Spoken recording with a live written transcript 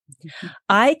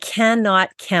I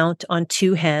cannot count on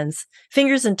two hands,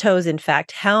 fingers and toes, in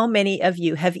fact, how many of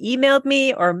you have emailed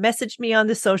me or messaged me on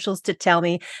the socials to tell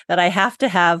me that I have to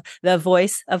have the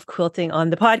voice of quilting on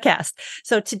the podcast.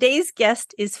 So today's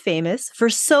guest is famous for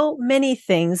so many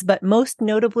things, but most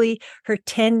notably her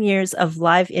 10 years of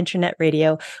live internet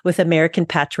radio with American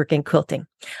Patchwork and Quilting.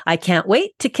 I can't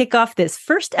wait to kick off this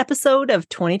first episode of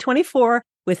 2024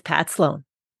 with Pat Sloan.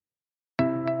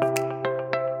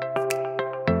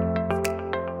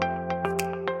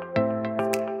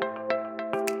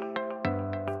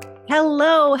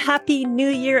 Hello, Happy New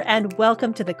Year, and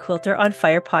welcome to the Quilter on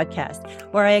Fire podcast,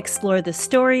 where I explore the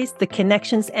stories, the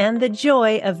connections, and the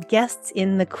joy of guests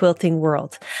in the quilting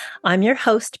world. I'm your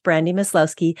host, Brandy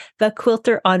Maslowski, the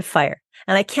Quilter on Fire,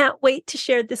 and I can't wait to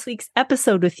share this week's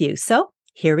episode with you. So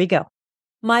here we go.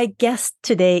 My guest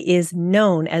today is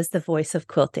known as the voice of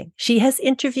quilting. She has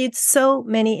interviewed so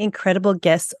many incredible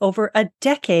guests over a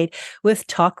decade with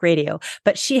talk radio,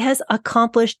 but she has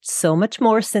accomplished so much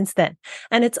more since then.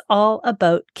 And it's all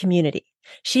about community.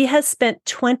 She has spent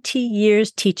 20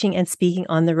 years teaching and speaking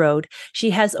on the road.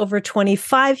 She has over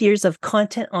 25 years of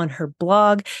content on her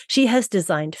blog. She has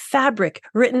designed fabric,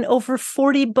 written over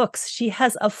 40 books. She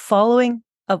has a following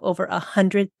of over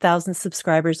 100,000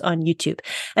 subscribers on YouTube.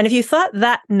 And if you thought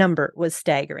that number was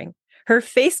staggering, her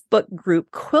Facebook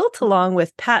group, Quilt Along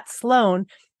with Pat Sloan,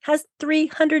 has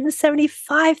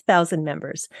 375,000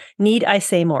 members. Need I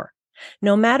say more?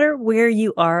 No matter where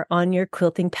you are on your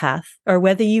quilting path, or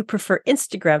whether you prefer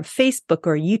Instagram, Facebook,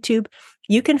 or YouTube,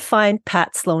 you can find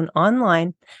Pat Sloan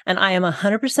online, and I am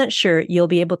 100% sure you'll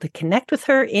be able to connect with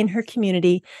her in her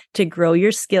community to grow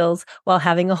your skills while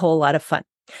having a whole lot of fun.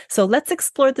 So let's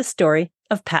explore the story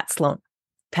of Pat Sloan.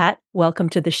 Pat, welcome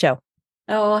to the show.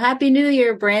 Oh, Happy New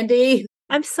Year, Brandy.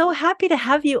 I'm so happy to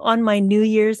have you on my New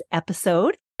Year's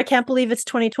episode. I can't believe it's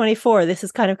 2024. This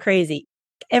is kind of crazy.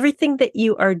 Everything that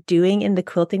you are doing in the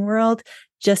quilting world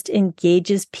just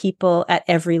engages people at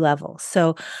every level.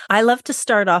 So I love to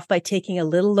start off by taking a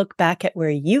little look back at where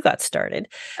you got started.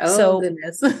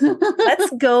 Goodness. Let's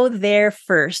go there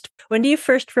first. When do you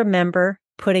first remember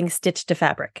putting stitch to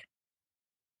fabric?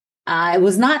 It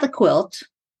was not a quilt.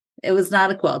 It was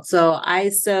not a quilt. So I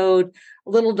sewed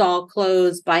little doll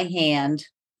clothes by hand,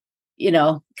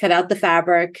 cut out the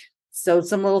fabric, sewed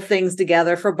some little things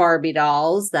together for Barbie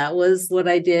dolls. That was what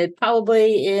I did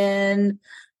probably in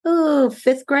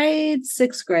fifth grade,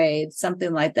 sixth grade,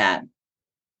 something like that.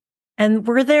 And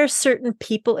were there certain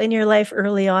people in your life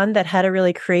early on that had a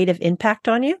really creative impact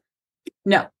on you?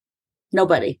 No,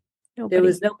 nobody. There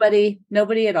was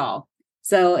nobody at all.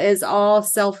 So it's all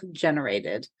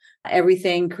self-generated,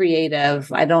 everything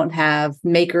creative. I don't have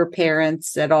maker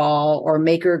parents at all or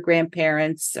maker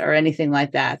grandparents or anything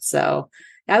like that. So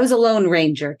I was a Lone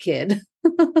Ranger kid.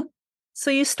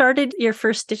 So you started your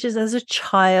first stitches as a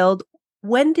child.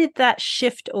 When did that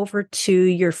shift over to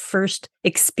your first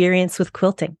experience with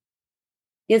quilting?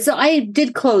 Yeah, so I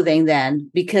did clothing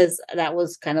then because that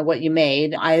was kind of what you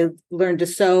made. I learned to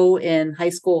sew in high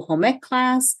school home ec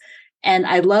class. And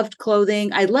I loved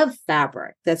clothing. I love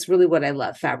fabric. That's really what I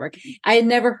love, fabric. I had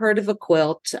never heard of a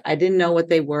quilt. I didn't know what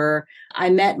they were. I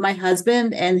met my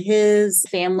husband and his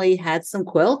family had some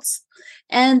quilts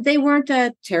and they weren't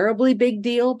a terribly big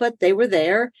deal, but they were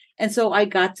there. And so I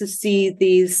got to see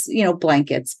these,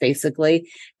 blankets basically.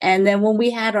 And then when we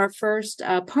had our first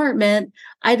apartment,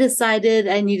 I decided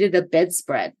I needed a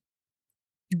bedspread.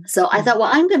 So I thought, well,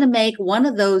 I'm going to make one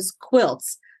of those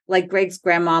quilts like Greg's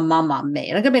grandma, Mama made.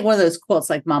 I'm going to make one of those quilts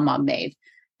like Mama made.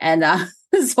 And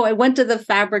so I went to the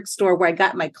fabric store where I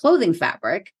got my clothing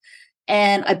fabric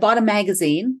and I bought a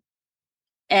magazine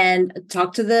and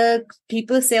talked to the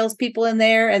salespeople in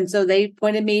there. And so they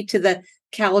pointed me to the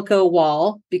calico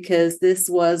wall because this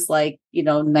was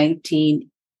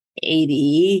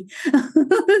 1980.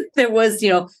 There was,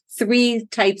 3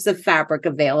 types of fabric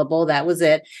available. That was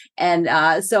it. And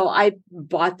so I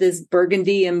bought this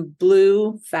burgundy and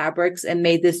blue fabrics and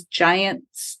made this giant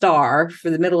star for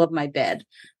the middle of my bed.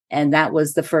 And that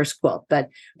was the first quilt. But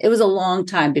it was a long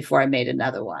time before I made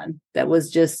another one. That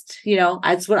was just,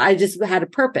 that's what I just had a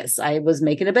purpose. I was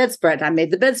making a bedspread. I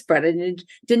made the bedspread. I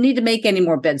didn't need to make any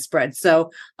more bedspreads.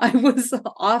 So I was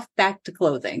off back to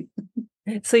clothing.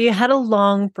 So you had a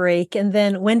long break. And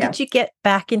then when did you get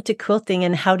back into quilting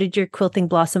and how did your quilting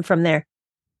blossom from there?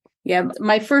 Yeah,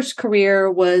 my first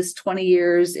career was 20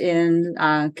 years in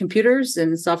computers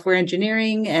and software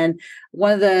engineering. And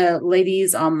one of the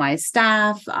ladies on my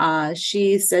staff,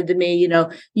 she said to me,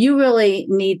 you really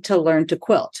need to learn to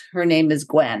quilt. Her name is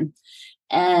Gwen.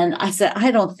 And I said, I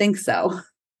don't think so.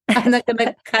 I'm not going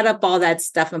to cut up all that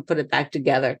stuff and put it back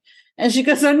together. And she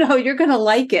goes, oh no, you're going to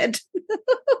like it.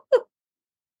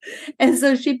 And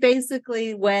so she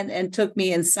basically went and took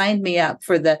me and signed me up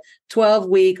for the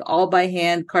 12-week all by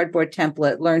hand cardboard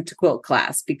template learn to quilt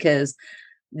class, because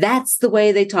that's the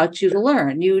way they taught you to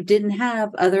learn. You didn't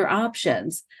have other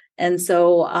options. And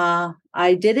so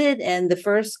I did it. And the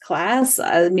first class,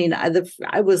 I mean, I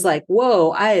was like,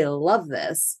 whoa, I love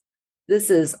this.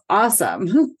 This is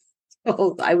awesome.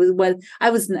 So I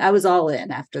was all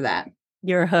in after that.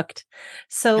 You're hooked.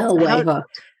 So Oh, way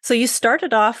hooked. So you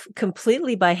started off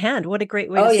completely by hand. What a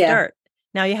great way to start.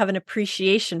 Now you have an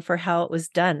appreciation for how it was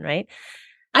done, right?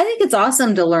 I think it's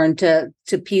awesome to learn to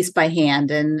piece by hand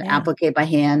and applique by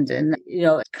hand. And,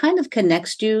 it kind of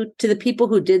connects you to the people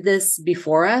who did this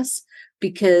before us,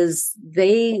 because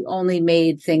they only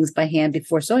made things by hand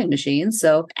before sewing machines.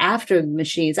 So after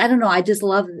machines, I don't know, I just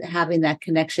love having that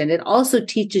connection. It also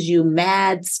teaches you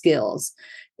mad skills.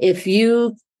 If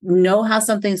you know how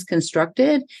something's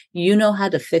constructed, you know how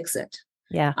to fix it.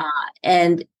 Yeah.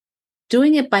 And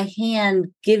doing it by hand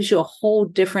gives you a whole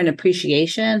different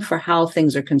appreciation for how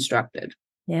things are constructed.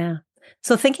 Yeah.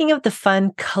 So thinking of the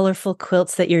fun, colorful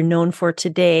quilts that you're known for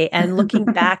today and looking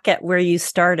back at where you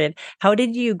started, how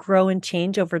did you grow and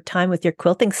change over time with your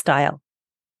quilting style?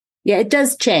 Yeah, it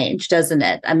does change, doesn't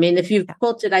it? I mean, if you've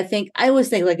quilted, I always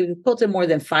think like if you've quilted more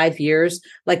than 5 years,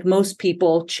 like most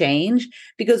people change,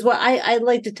 because what I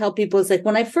like to tell people is like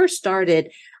when I first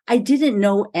started, I didn't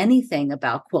know anything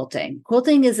about quilting.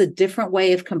 Quilting is a different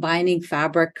way of combining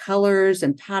fabric colors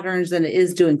and patterns than it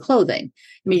is doing clothing.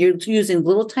 I mean, you're using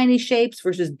little tiny shapes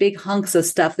versus big hunks of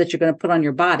stuff that you're going to put on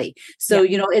your body. So,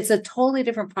 it's a totally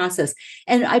different process.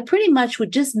 And I pretty much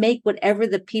would just make whatever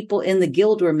the people in the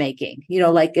guild were making.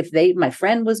 Like if my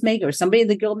friend was making, or somebody in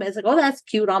the guild made, it's like, oh, that's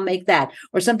cute, I'll make that.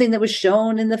 Or something that was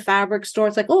shown in the fabric store.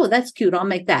 It's like, oh, that's cute, I'll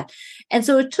make that. And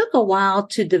so it took a while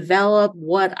to develop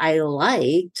what I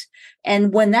liked.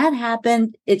 And when that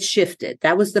happened, it shifted.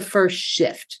 That was the first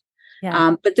shift.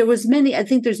 Yeah. But there's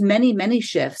many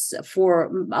shifts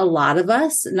for a lot of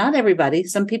us, not everybody.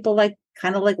 Some people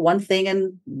kind of like one thing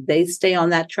and they stay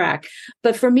on that track.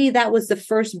 But for me, that was the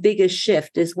first biggest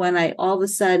shift, is when I all of a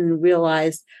sudden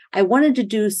realized I wanted to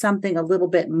do something a little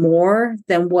bit more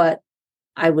than what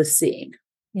I was seeing.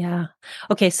 Yeah.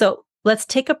 Okay. So let's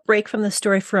take a break from the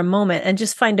story for a moment and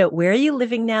just find out, where are you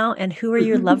living now and who are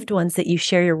your loved ones that you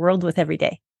share your world with every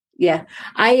day? Yeah,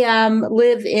 I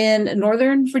live in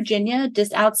Northern Virginia,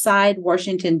 just outside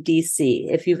Washington, D.C.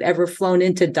 If you've ever flown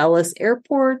into Dulles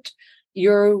Airport,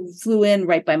 you flew in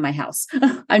right by my house.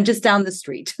 I'm just down the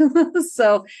street.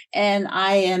 And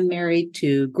I am married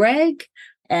to Greg,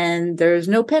 and there's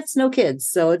no pets, no kids.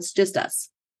 So it's just us.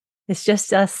 It's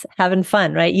just us having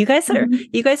fun, right? You guys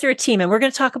are a team, and we're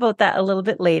going to talk about that a little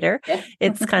bit later. Yeah.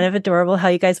 It's kind of adorable how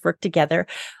you guys work together.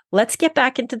 Let's get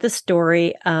back into the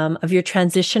story of your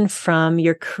transition from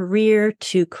your career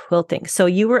to quilting. So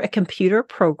you were a computer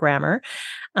programmer.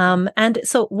 And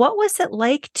so what was it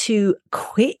like to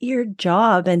quit your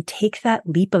job and take that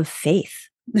leap of faith?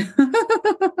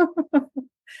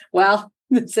 Well,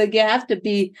 so you have to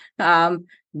be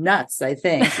nuts, I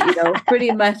think,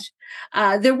 pretty much.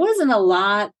 There wasn't a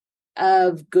lot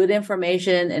of good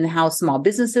information in how small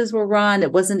businesses were run.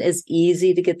 It wasn't as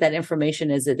easy to get that information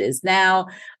as it is now.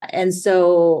 And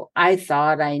so I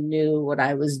thought I knew what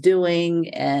I was doing,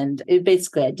 and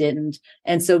basically I didn't.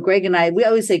 And so we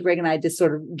always say Greg and I just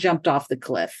sort of jumped off the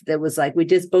cliff. That was like, we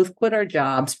just both quit our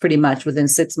jobs pretty much within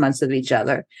 6 months of each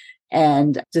other,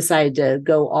 and decided to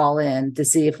go all in to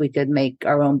see if we could make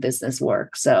our own business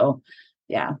work. So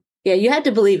yeah, you had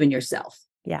to believe in yourself.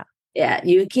 Yeah,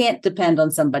 you can't depend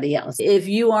on somebody else. If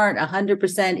you aren't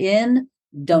 100% in,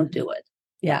 don't do it.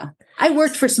 Yeah. I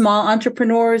worked for small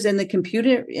entrepreneurs in the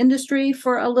computer industry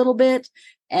for a little bit.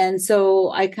 And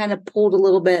so I kind of pulled a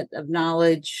little bit of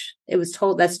knowledge.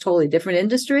 That's totally different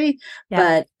industry,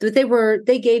 but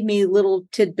they gave me little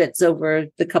tidbits over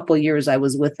the couple of years I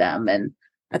was with them. And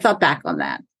I thought back on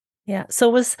that. Yeah. So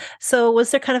was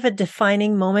there kind of a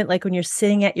defining moment, like when you're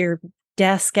sitting at your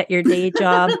desk at your day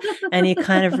job and you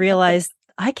kind of realize,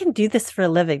 I can do this for a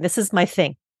living. This is my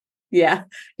thing. Yeah.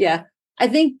 I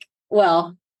think,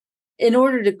 well, in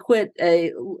order to quit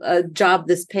a job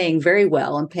that's paying very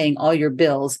well and paying all your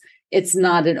bills, it's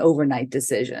not an overnight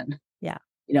decision. Yeah.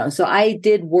 So I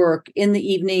did work in the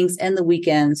evenings and the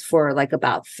weekends for like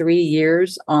about 3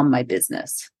 years on my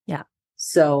business. Yeah.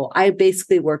 So I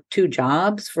basically worked 2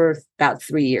 jobs for about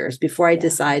 3 years before I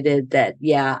decided that,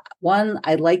 one,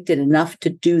 I liked it enough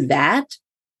to do that.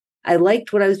 I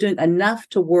liked what I was doing enough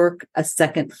to work a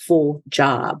second full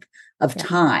job of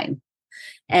time.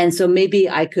 And so maybe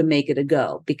I could make it a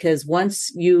go, because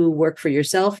once you work for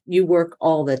yourself, you work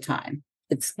all the time.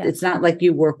 It's not like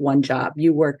you work one job,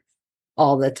 you work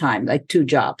all the time, like two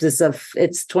jobs. It's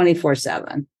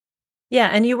 24/7. Yeah.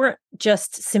 And you weren't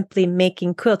just simply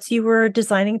making quilts, you were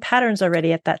designing patterns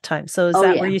already at that time. So is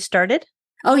that where you started?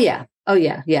 Oh, yeah. Oh,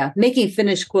 yeah. Yeah. Making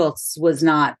finished quilts was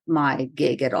not my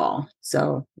gig at all.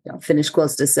 So, finished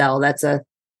quilts to sell, that's a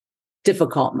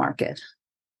difficult market.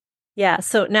 Yeah.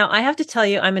 So now I have to tell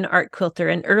you, I'm an art quilter,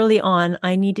 and early on,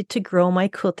 I needed to grow my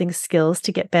quilting skills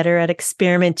to get better at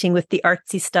experimenting with the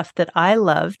artsy stuff that I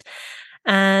loved.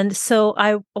 And so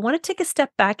I want to take a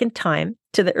step back in time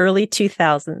to the early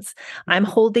 2000s. I'm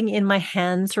holding in my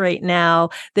hands right now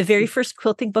the very first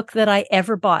quilting book that I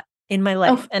ever bought in my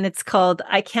life. And it's called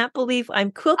I Can't Believe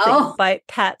I'm Quilting by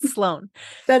Pat Sloan.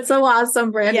 That's so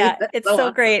awesome, Brandy. Yeah, That's it's so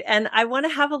awesome. great. And I want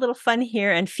to have a little fun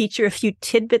here and feature a few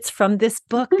tidbits from this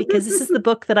book, because this is the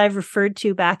book that I've referred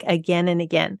to back again and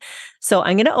again. So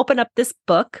I'm going to open up this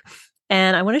book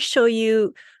and I want to show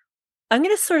you, I'm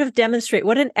going to sort of demonstrate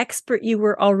what an expert you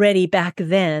were already back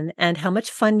then and how much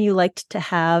fun you liked to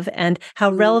have and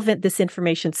how relevant this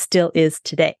information still is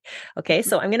today. Okay,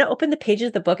 so I'm going to open the pages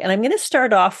of the book and I'm going to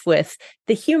start off with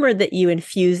the humor that you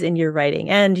infuse in your writing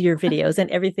and your videos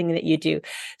and everything that you do.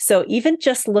 So even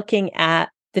just looking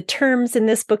at the terms in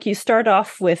this book, you start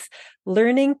off with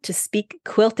learning to speak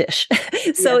quiltish.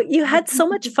 So you had so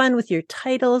much fun with your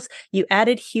titles. You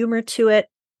added humor to it.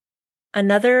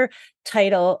 Another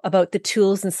title about the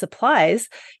tools and supplies,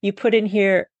 you put in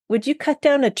here, would you cut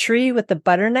down a tree with a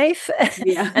butter knife?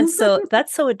 Yeah. And so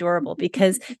that's so adorable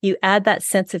because you add that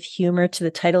sense of humor to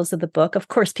the titles of the book. Of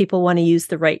course, people want to use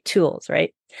the right tools,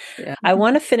 right? Yeah. I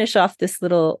want to finish off this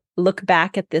little look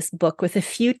back at this book with a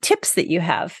few tips that you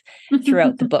have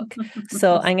throughout the book.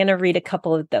 So I'm going to read a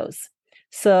couple of those.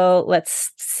 So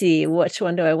let's see, which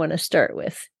one do I want to start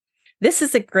with? This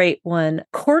is a great one.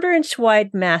 1/4-inch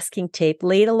wide masking tape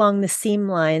laid along the seam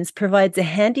lines provides a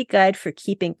handy guide for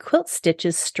keeping quilt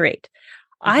stitches straight.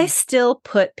 I still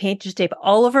put painter's tape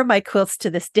all over my quilts to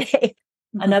this day.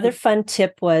 Another fun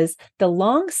tip was the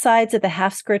long sides of the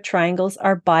half square triangles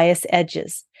are bias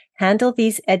edges. Handle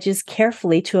these edges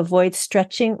carefully to avoid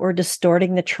stretching or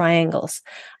distorting the triangles.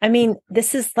 I mean,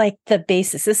 this is like the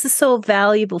basis. This is so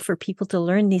valuable for people to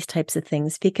learn these types of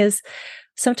things because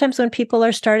sometimes when people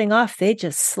are starting off, they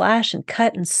just slash and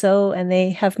cut and sew and they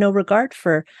have no regard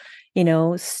for,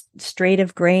 straight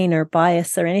of grain or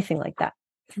bias or anything like that.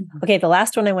 Okay, the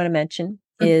last one I want to mention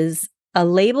is a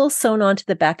label sewn onto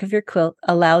the back of your quilt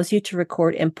allows you to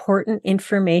record important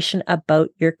information about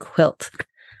your quilt.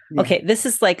 Okay, this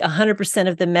is like 100%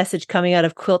 of the message coming out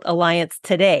of Quilt Alliance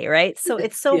today, right? So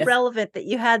it's so relevant that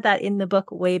you had that in the book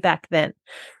way back then.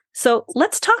 So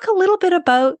let's talk a little bit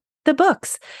about the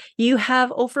books. You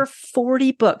have over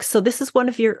 40 books. So this is one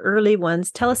of your early ones.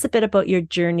 Tell us a bit about your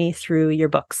journey through your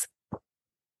books.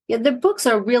 Yeah, the books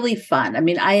are really fun. I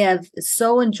mean, I have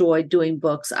so enjoyed doing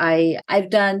books.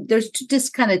 There's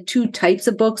just kind of two types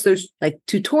of books. There's like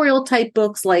tutorial type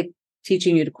books, like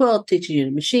teaching you to quilt, teaching you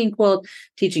to machine quilt,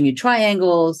 teaching you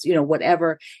triangles,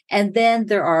 whatever. And then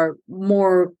there are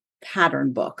more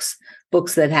pattern books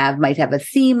that might have a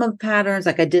theme of patterns.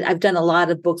 I've done a lot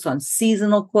of books on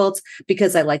seasonal quilts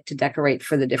because I like to decorate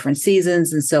for the different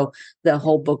seasons. And so the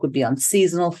whole book would be on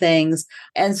seasonal things.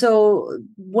 And so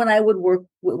when I work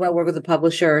with a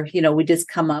publisher, we just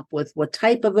come up with what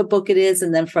type of a book it is.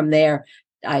 And then from there,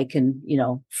 I can,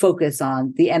 focus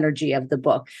on the energy of the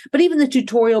book. But even the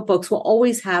tutorial books will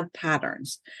always have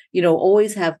patterns,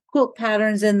 always have quilt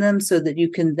patterns in them so that you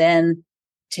can then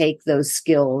take those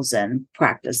skills and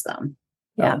practice them.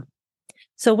 Yeah.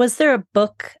 So was there a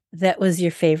book that was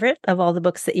your favorite of all the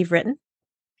books that you've written?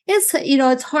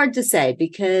 It's hard to say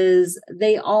because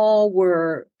they all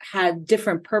had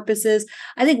different purposes.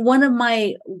 I think one of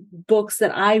my books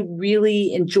that I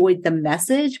really enjoyed the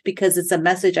message, because it's a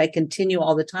message I continue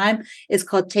all the time, is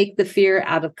called Take the Fear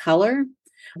Out of Color,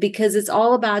 because it's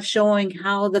all about showing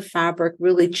how the fabric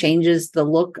really changes the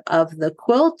look of the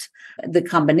quilt, the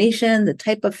combination, the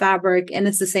type of fabric, and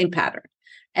it's the same pattern.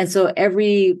 And so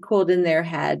every quilt in there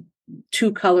had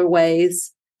 2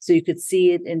 colorways. So you could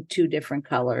see it in 2 different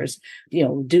colors,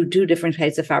 do 2 different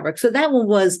types of fabric. So that one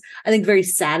was, I think, very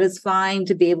satisfying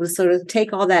to be able to sort of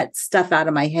take all that stuff out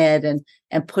of my head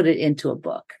and put it into a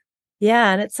book.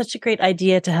 Yeah. And it's such a great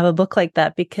idea to have a book like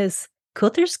that because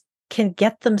quilters can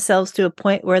get themselves to a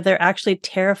point where they're actually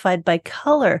terrified by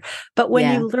color. But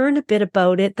when you learn a bit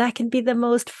about it, that can be the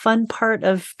most fun part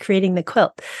of creating the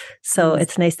quilt. So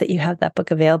it's nice that you have that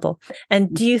book available.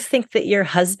 And do you think that your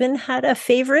husband had a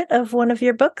favorite of one of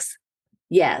your books?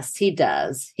 Yes, he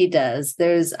does. He does.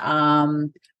 There's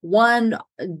one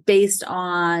based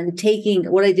on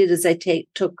taking what I did is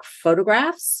took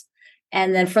photographs,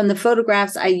 and then from the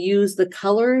photographs I use the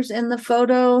colors in the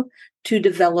photo to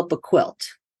develop a quilt.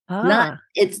 Not Ah,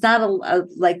 it's not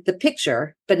like the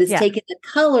picture, but it's yeah. taking the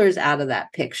colors out of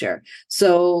that picture.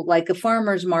 So like a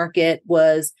farmer's market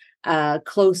was a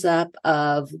close up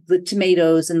of the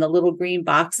tomatoes in the little green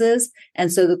boxes.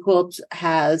 And so the quilt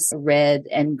has red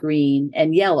and green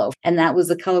and yellow. And that was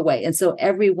the colorway. And so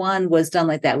everyone was done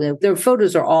like that. Their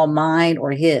photos are all mine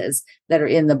or his that are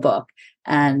in the book.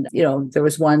 And, there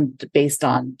was one based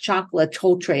on chocolate,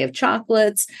 whole tray of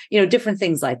chocolates, different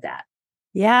things like that.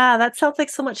 Yeah, that sounds like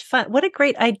so much fun. What a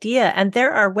great idea. And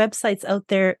there are websites out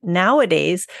there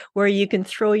nowadays where you can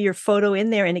throw your photo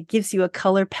in there and it gives you a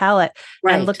color palette.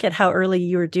 And Right. look at how early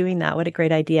you were doing that. What a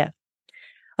great idea.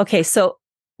 Okay, so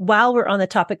while we're on the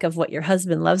topic of what your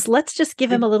husband loves, let's just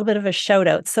give him a little bit of a shout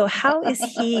out. So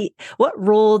what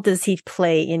role does he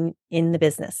play in the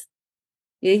business?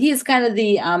 Yeah, he's kind of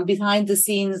the behind the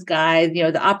scenes guy,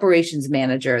 the operations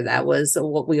manager. That was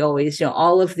what we always,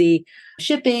 all of the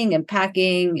shipping and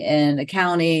packing and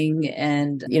accounting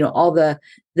and, all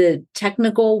the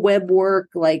technical web work,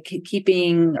 like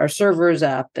keeping our servers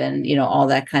up and, all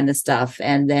that kind of stuff.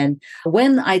 And then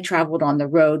when I traveled on the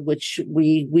road, which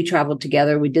we traveled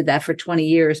together, we did that for 20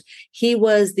 years. He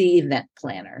was the event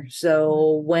planner.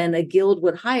 So when a guild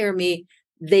would hire me,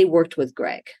 they worked with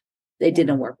Greg. They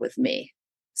didn't work with me.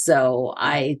 So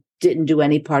I didn't do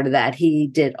any part of that. He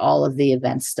did all of the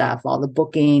event stuff, all the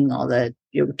booking, all the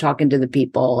talking to the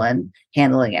people and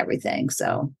handling everything.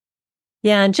 So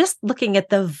Yeah, and just looking at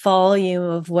the volume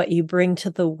of what you bring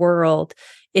to the world,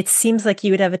 it seems like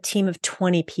you would have a team of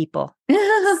 20 people.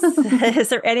 Is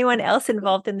there anyone else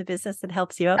involved in the business that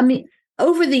helps you out? I mean,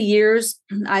 over the years,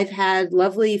 I've had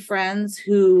lovely friends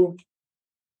who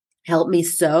help me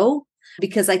sew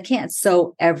because I can't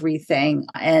sew everything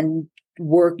and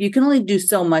work. You can only do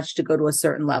so much to go to a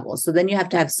certain level. So then you have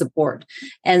to have support.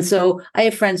 And so I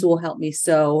have friends who will help me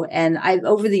sew. And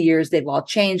over the years, they've all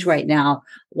changed. Right now,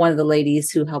 one of the ladies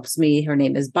who helps me, her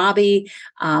name is Bobby.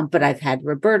 But I've had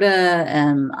Roberta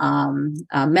and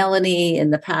Melanie in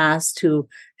the past who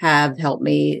have helped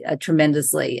me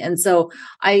tremendously. And so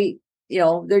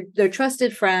they're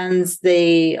trusted friends.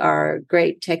 They are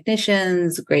great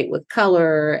technicians, great with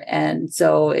color. And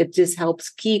so it just helps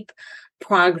keep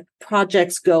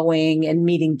projects going and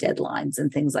meeting deadlines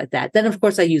and things like that. Then, of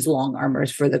course, I use long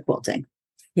armors for the quilting.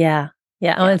 Yeah.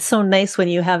 Yeah. Oh, Yeah. it's so nice when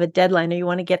you have a deadline or you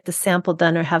want to get the sample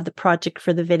done or have the project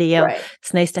for the video. Right.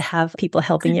 It's nice to have people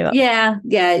helping you out. Yeah.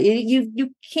 Yeah.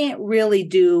 You can't really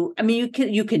you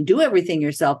can do everything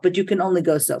yourself, but you can only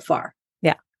go so far.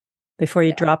 Yeah. Before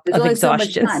you drop There's of only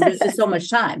exhaustion. so much time. There's just so much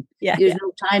time. Yeah. There's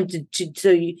no time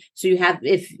so you have,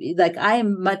 if like,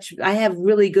 I have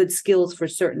really good skills for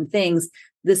certain things.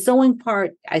 The sewing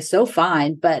part, I sew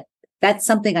fine, but that's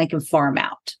something I can farm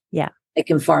out. Yeah. I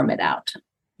can farm it out.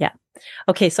 Yeah.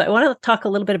 Okay. So I want to talk a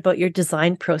little bit about your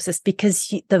design process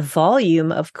because the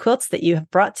volume of quilts that you have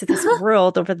brought to this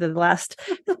world over the last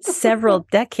several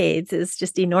decades is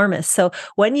just enormous. So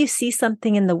when you see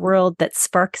something in the world that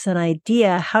sparks an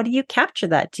idea, how do you capture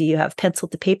that? Do you have pencil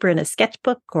to paper in a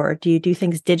sketchbook or do you do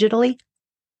things digitally?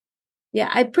 Yeah,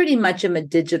 I pretty much am a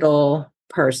digital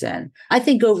person. I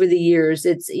think over the years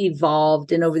it's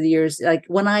evolved, and over the years, like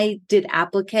when I did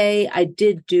applique, I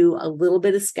did do a little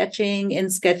bit of sketching in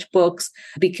sketchbooks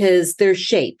because they're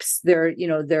shapes. They're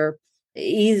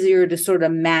easier to sort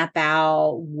of map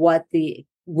out what the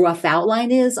rough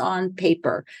outline is on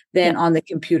paper than on the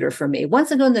computer for me.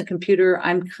 Once I go on the computer,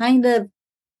 I'm kind of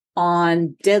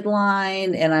on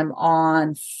deadline and I'm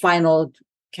on final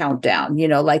countdown,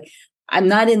 like I'm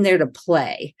not in there to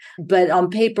play, but on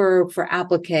paper for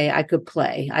applique, I could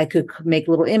play. I could make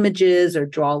little images or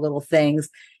draw little things.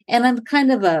 And I'm kind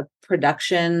of a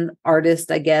production artist,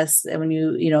 I guess. And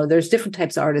when there's different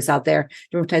types of artists out there,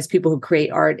 different types of people who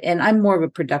create art. And I'm more of a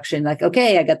production, like,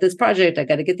 okay, I got this project. I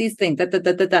got to get these things, da, da,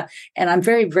 da, da, da. And I'm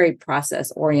very, very process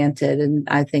oriented. And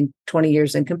I think 20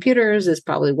 years in computers is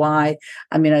probably why.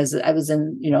 I mean, I was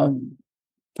in,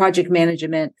 project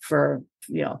management for,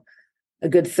 a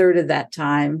good third of that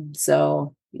time.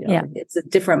 So, it's a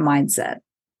different mindset.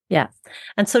 Yeah.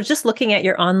 And so just looking at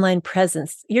your online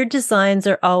presence, your designs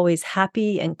are always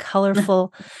happy and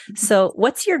colorful. So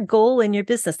what's your goal in your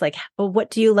business? Like,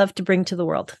 what do you love to bring to the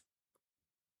world?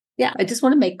 Yeah, I just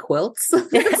want to make quilts.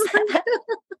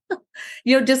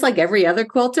 Just like every other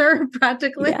quilter,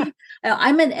 practically. Yeah.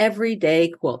 I'm an everyday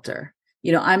quilter.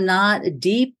 I'm not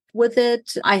deep with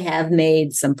it. I have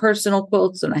made some personal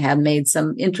quilts and I have made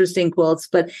some interesting quilts,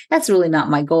 but that's really not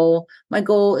my goal. My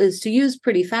goal is to use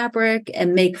pretty fabric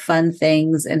and make fun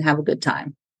things and have a good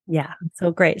time. Yeah.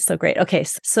 So great. So great. Okay.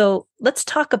 So let's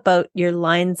talk about your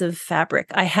lines of fabric.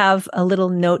 I have a little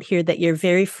note here that your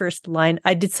very first line,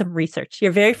 I did some research.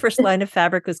 Your very first line of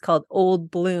fabric was called Old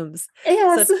Blooms.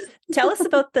 Yes. So tell us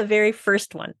about the very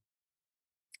first one.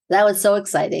 That was so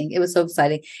exciting. It was so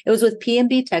exciting. It was with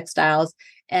P&B Textiles,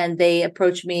 and they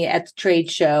approached me at the trade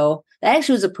show. I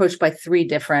actually was approached by 3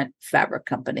 different fabric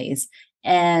companies.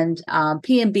 And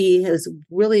P&B is a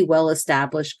really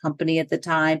well-established company at the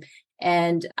time.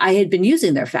 And I had been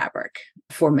using their fabric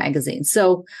for magazines.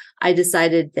 So I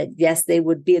decided that, yes, they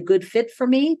would be a good fit for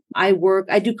me. I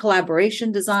do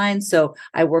collaboration design. So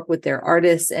I work with their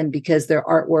artists. And because their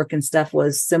artwork and stuff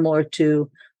was similar to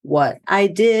what I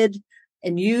did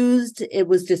and used, it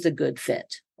was just a good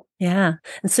fit. Yeah.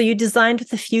 And so you designed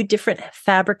with a few different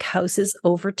fabric houses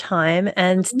over time.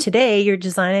 And today you're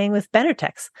designing with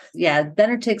Benertex. Yeah,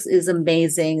 Benertex is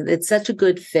amazing. It's such a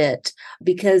good fit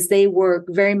because they work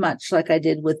very much like I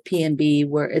did with P&B,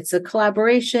 where it's a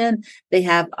collaboration. They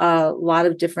have a lot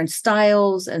of different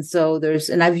styles. And so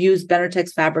and I've used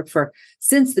Benertex fabric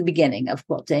since the beginning of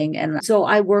quilting. And so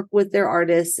I work with their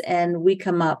artists and we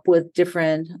come up with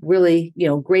different, really,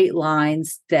 great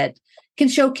lines that can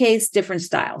showcase different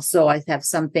styles. So I have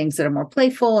some things that are more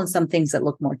playful and some things that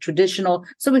look more traditional.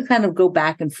 So we kind of go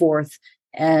back and forth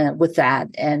with that.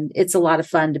 And it's a lot of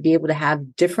fun to be able to have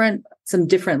some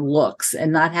different looks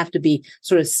and not have to be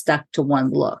sort of stuck to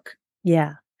one look.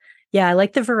 Yeah. Yeah, I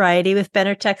like the variety with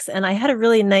Benertex. And I had a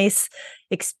really nice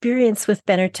experience with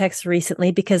Benertex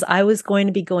recently because I was going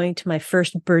to be going to my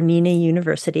first Bernina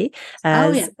University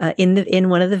in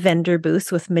one of the vendor booths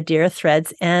with Madeira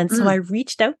threads. And so I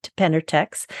reached out to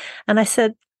Benertex and I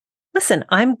said, listen,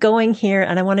 I'm going here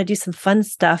and I want to do some fun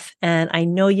stuff. And I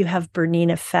know you have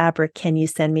Bernina fabric. Can you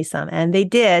send me some? And they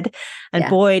did. And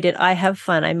boy, did I have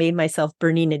fun. I made myself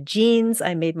Bernina jeans.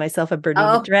 I made myself a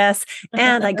Bernina dress.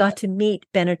 And I got to meet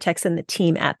Benertex and the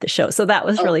team at the show. So that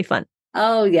was really fun.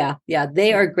 Oh, yeah. Yeah.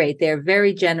 They are great. They're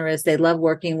very generous. They love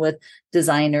working with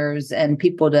designers and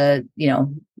people to,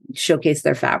 showcase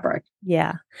their fabric.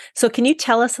 Yeah. So can you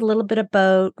tell us a little bit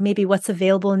about maybe what's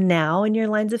available now in your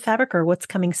lines of fabric or what's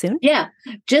coming soon? Yeah.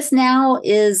 Just now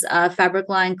is a fabric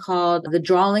line called The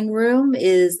Drawing Room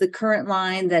is the current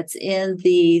line that's in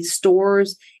the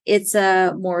stores. It's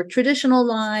a more traditional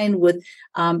line with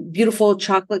beautiful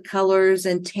chocolate colors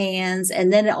and tans.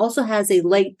 And then it also has a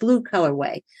light blue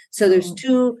colorway. So there's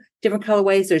 2 different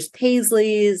colorways. There's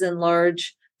paisleys and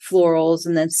large florals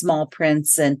and then small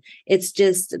prints. And it's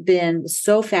just been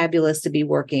so fabulous to be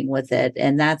working with it.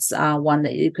 And that's one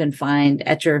that you can find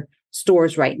at your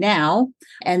stores right now.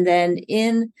 And then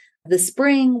in the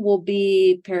spring will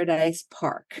be Paradise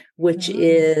Park, which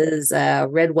is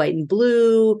red, white, and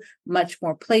blue, much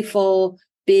more playful,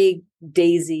 big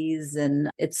daisies, and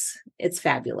it's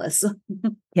fabulous.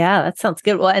 Yeah, that sounds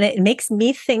good. Well, and it makes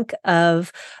me think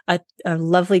of a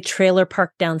lovely trailer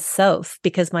park down south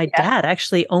because my dad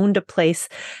actually owned a place.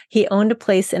 He owned a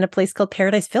place in a place called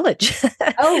Paradise Village.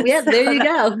 Oh, yeah, So there you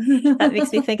go. that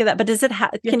makes me think of that. But does it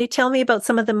can you tell me about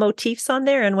some of the motifs on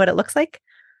there and what it looks like?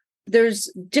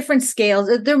 There's different scales.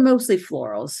 They're mostly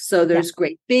florals. So there's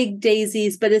great big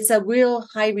daisies, but it's a real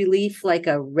high relief, like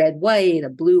a red, white, a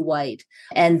blue, white.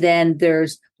 And then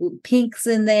there's pinks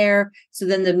in there. So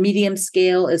then the medium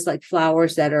scale is like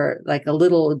flowers that are like a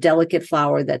little delicate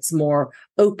flower that's more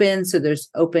open. So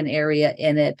there's open area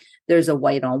in it. There's a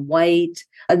white on white,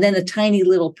 and then a tiny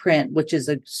little print, which is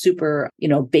a super,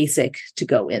 basic to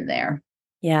go in there.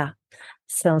 Yeah.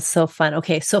 Sounds so fun.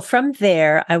 Okay. So from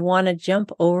there, I want to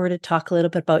jump over to talk a little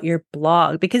bit about your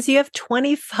blog because you have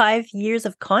 25 years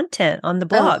of content on the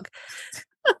blog.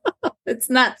 Oh. It's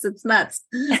nuts. It's nuts.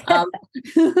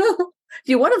 If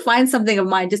you want to find something of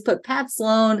mine, just put Pat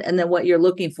Sloan and then what you're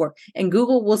looking for, and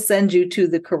Google will send you to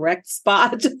the correct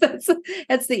spot.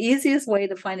 That's the easiest way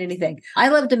to find anything. I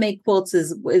love to make quilts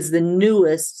is the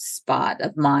newest spot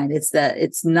of mine.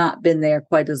 It's not been there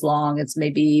quite as long. It's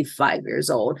maybe 5 years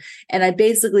old. And I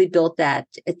basically built that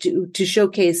to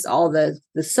showcase all the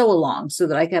sew along so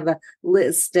that I can have a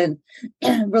list and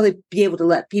really be able to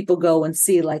let people go and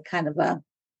see like kind of a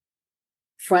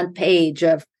front page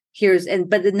of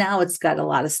but now it's got a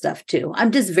lot of stuff too. I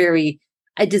just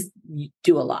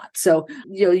do a lot. So,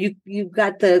 you've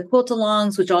got the quilt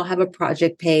alongs, which all have a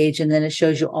project page, and then it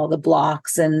shows you all the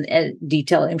blocks and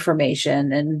detailed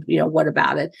information and, what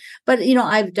about it. But,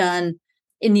 I've done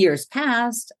in years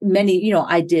past, many,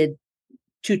 I did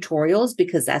tutorials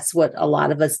because that's what a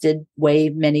lot of us did way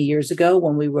many years ago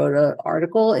when we wrote an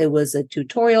article. It was a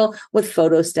tutorial with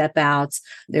photo step outs.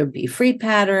 There would be free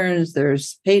patterns,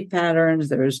 there's paid patterns,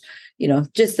 there's,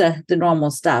 just the normal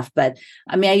stuff. But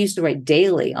I mean, I used to write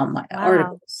daily on my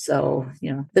articles. So,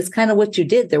 that's kind of what you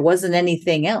did. There wasn't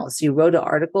anything else. You wrote an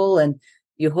article and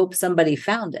you hope somebody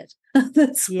found it.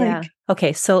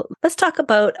 Okay. So let's talk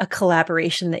about a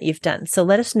collaboration that you've done. So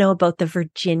let us know about the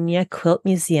Virginia Quilt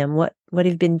Museum. What have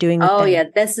you been doing with them? Yeah.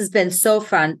 This has been so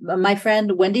fun. My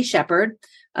friend, Wendy Shepard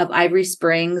of Ivory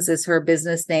Springs is her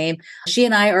business name. She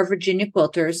and I are Virginia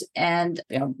quilters. And,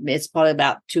 it's probably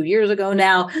about 2 years ago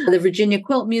now, the Virginia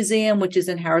Quilt Museum, which is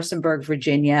in Harrisonburg,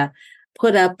 Virginia,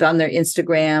 put up on their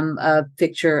Instagram a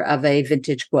picture of a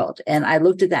vintage quilt. And I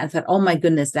looked at that and thought, oh my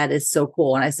goodness, that is so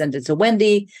cool. And I sent it to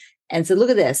Wendy and said, look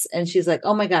at this. And she's like,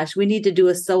 oh my gosh, we need to do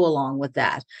a sew along with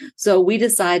that. So we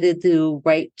decided to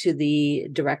write to the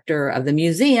director of the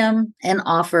museum and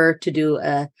offer to do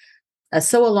a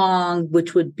sew along,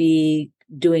 which would be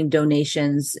doing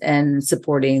donations and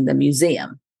supporting the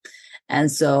museum. And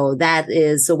so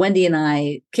so Wendy and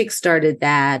I kickstarted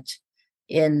that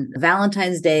in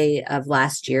Valentine's Day of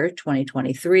last year,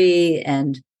 2023,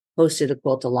 and hosted a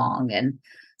quilt along. And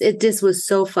it just was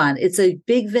so fun. It's a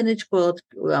big vintage quilt.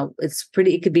 Well,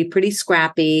 it could be pretty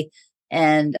scrappy.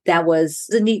 And that was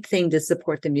a neat thing to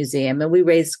support the museum. And we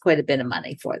raised quite a bit of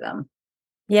money for them.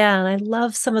 Yeah. And I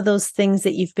love some of those things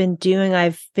that you've been doing.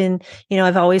 I've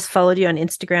always followed you on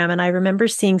Instagram, and I remember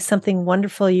seeing something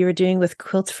wonderful you were doing with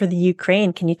quilts for the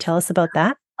Ukraine. Can you tell us about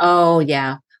that? Oh,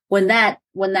 yeah. When that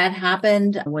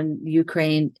happened, when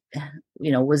Ukraine,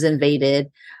 was invaded,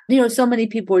 so many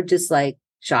people were just like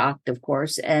shocked, of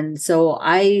course. And so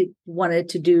I wanted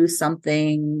to do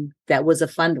something that was a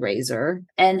fundraiser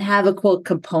and have a quilt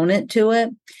component to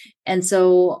it. And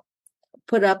so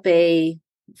put up a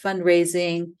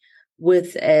fundraising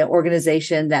with an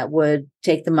organization that would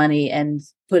take the money and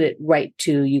put it right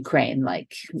to Ukraine,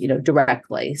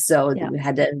 directly. So we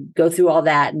had to go through all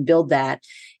that and build that.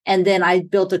 And then I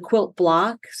built a quilt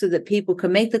block so that people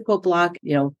could make the quilt block,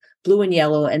 blue and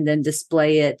yellow, and then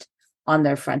display it on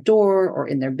their front door or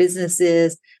in their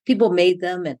businesses. People made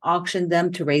them and auctioned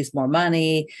them to raise more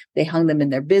money. They hung them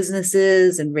in their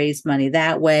businesses and raised money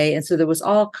that way. And so there was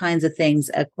all kinds of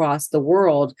things across the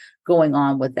world going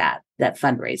on with that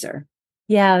fundraiser.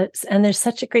 Yeah. And there's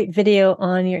such a great video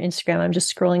on your Instagram. I'm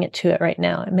just scrolling it right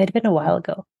now. It might have been a while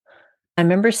ago. I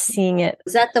remember seeing it.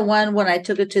 Was that the one when I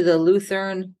took it to the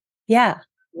Lutheran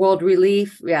World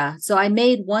Relief? Yeah. So I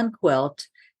made one quilt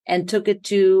and took it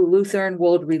to Lutheran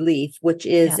World Relief, which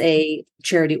is a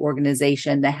charity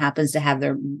organization that happens to have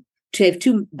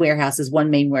two warehouses. One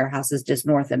main warehouse is just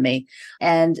north of me.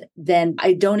 And then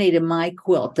I donated my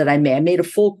quilt that I made. I made a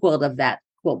full quilt of that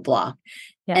quilt block.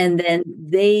 Yeah. And then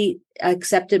they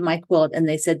accepted my quilt and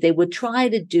they said they would try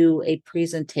to do a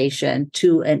presentation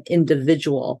to an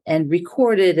individual and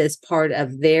record it as part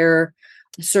of their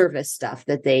service stuff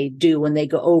that they do when they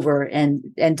go over and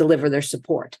deliver their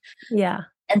support. Yeah.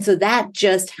 And so that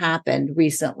just happened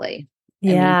recently.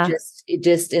 Yeah. I mean,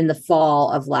 just in the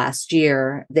fall of last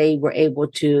year, they were able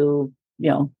to,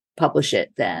 publish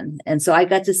it then. And so I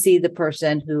got to see the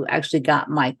person who actually got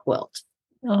my quilt.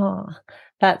 Oh,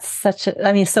 that's so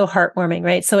heartwarming,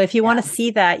 right? So if you want to see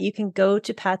that, you can go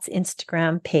to Pat's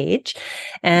Instagram page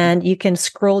and you can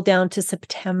scroll down to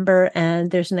September, and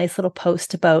there's a nice little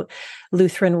post about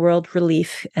Lutheran World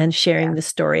Relief and sharing the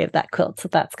story of that quilt. So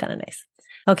that's kind of nice.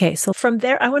 Okay, so from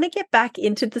there, I want to get back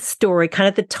into the story, kind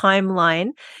of the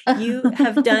timeline. You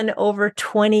have done over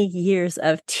 20 years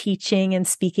of teaching and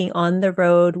speaking on the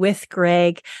road with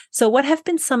Greg. So what have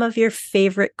been some of your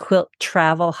favorite quilt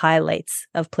travel highlights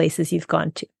of places you've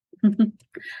gone to?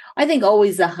 I think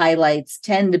always the highlights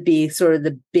tend to be sort of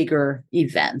the bigger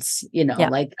events,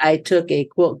 like I took a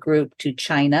quilt group to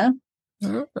China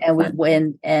and we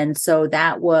went. And so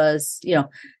that was,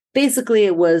 basically,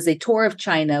 it was a tour of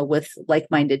China with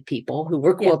like-minded people who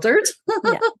were quilters.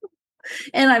 Yeah.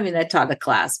 And I mean, I taught a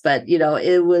class, but,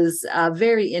 it was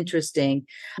very interesting.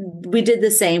 We did the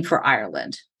same for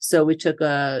Ireland. So we took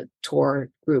a tour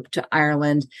group to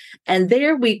Ireland, and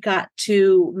there we got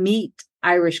to meet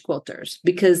Irish quilters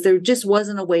because there just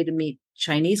wasn't a way to meet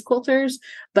Chinese quilters,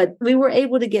 but we were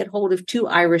able to get hold of 2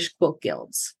 Irish quilt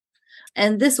guilds.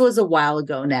 And this was a while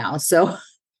ago now. So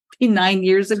 9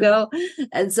 years ago.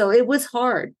 And so it was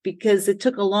hard because it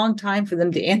took a long time for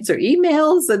them to answer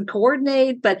emails and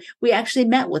coordinate, but we actually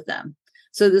met with them.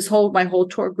 So my whole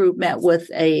tour group met with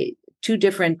 2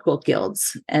 different quilt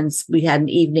guilds, and we had an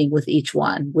evening with each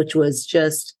one, which was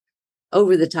just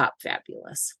over the top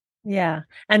fabulous. Yeah.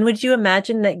 And would you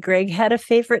imagine that Greg had a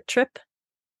favorite trip?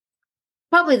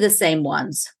 Probably the same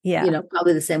ones. Yeah.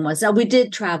 Probably the same ones. Now, we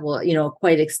did travel,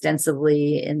 quite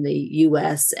extensively in the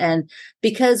US. And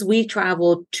because we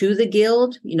traveled to the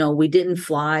Guild, we didn't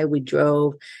fly, we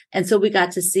drove. And so we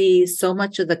got to see so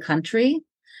much of the country.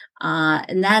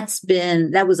 And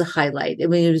that was a highlight. I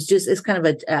mean, it's kind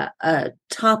of a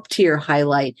top tier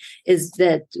highlight is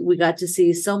that we got to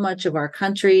see so much of our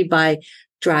country by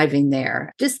driving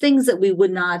there. Just things that we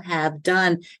would not have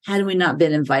done had we not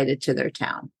been invited to their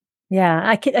town. Yeah,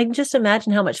 I can just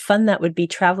imagine how much fun that would be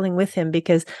traveling with him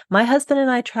because my husband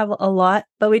and I travel a lot,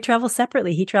 but we travel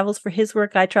separately. He travels for his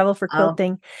work, I travel for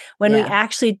quilting. When we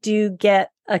actually do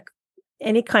get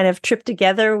any kind of trip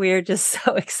together, we're just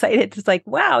so excited. It's like,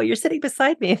 wow, you're sitting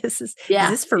beside me. Is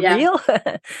this for real?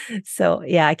 So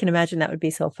yeah, I can imagine that would be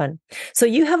so fun. So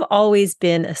you have always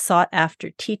been a sought after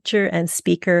teacher and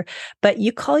speaker, but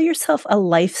you call yourself a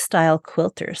lifestyle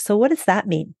quilter. So what does that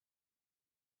mean?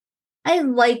 I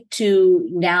like to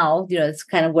now, it's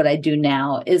kind of what I do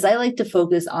now is I like to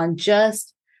focus on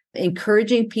just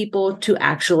encouraging people to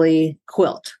actually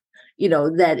quilt.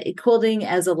 That quilting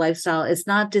as a lifestyle is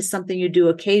not just something you do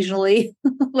occasionally.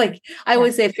 Like I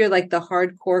always say, if you're like the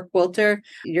hardcore quilter,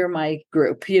 you're my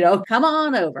group, come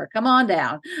on over, come on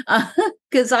down.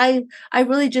 Because I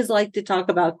really just like to talk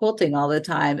about quilting all the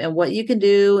time and what you can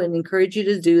do and encourage you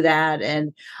to do that.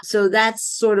 And so that's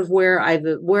sort of where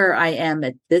I am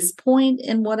at this point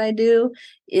in what I do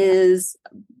is,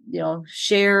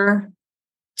 share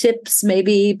tips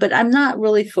maybe, but I'm not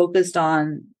really focused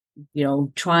on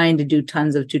trying to do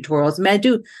tons of tutorials. I mean, I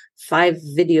do 5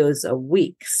 videos a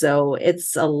week, so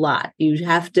it's a lot. You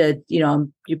have to,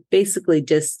 you basically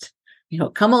just,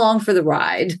 come along for the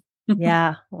ride.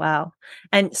 Yeah. Wow.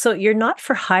 And so you're not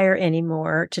for hire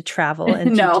anymore to travel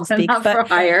and no, teach and speak, not for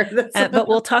hire. But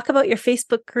we'll talk about your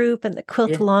Facebook group and the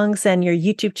quilt alongs and your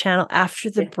YouTube channel after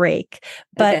the break.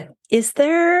 But is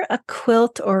there a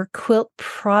quilt or quilt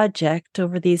project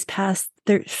over these past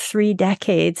 3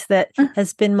 decades that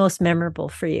has been most memorable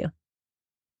for you?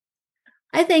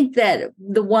 I think that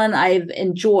the one I've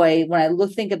enjoyed when I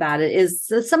think about it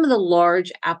is some of the large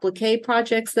applique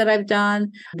projects that I've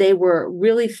done. They were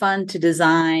really fun to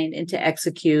design and to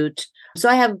execute. So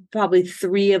I have probably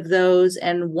 3 of those,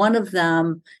 and one of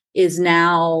them is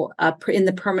now in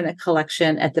the permanent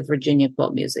collection at the Virginia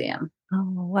Quilt Museum.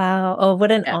 Oh, wow. Oh,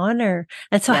 what an honor.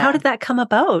 And so how did that come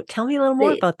about? Tell me a little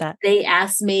more about that. They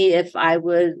asked me if I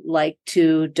would like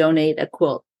to donate a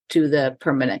quilt to the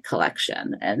permanent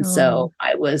collection. And so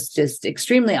I was just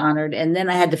extremely honored. And then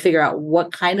I had to figure out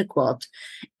what kind of quilt.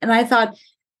 And I thought,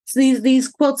 so these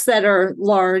quilts that are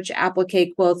large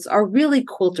applique quilts are really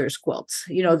quilters' quilts.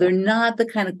 They're not the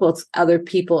kind of quilts other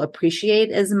people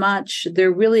appreciate as much.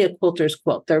 They're really a quilter's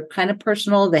quilt. They're kind of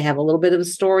personal. They have a little bit of a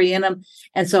story in them.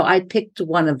 And so I picked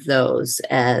one of those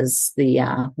as the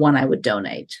one I would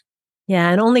donate.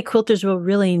 Yeah, and only quilters will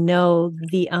really know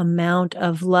the amount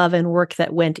of love and work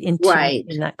that went into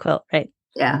in that quilt, right?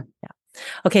 Yeah.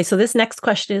 Okay, so this next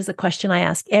question is a question I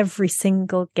ask every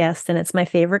single guest, and it's my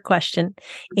favorite question.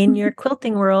 In your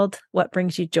quilting world, what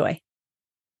brings you joy?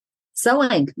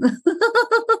 Sewing.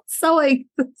 Sewing.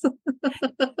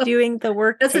 Doing the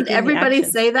work. Doesn't everybody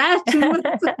say that?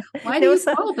 Why do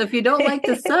you quilt if you don't like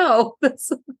to sew?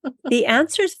 The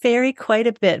answers vary quite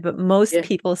a bit, but most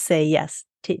people say yes.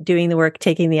 Doing the work,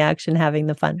 taking the action, having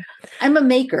the fun. I'm a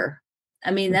maker.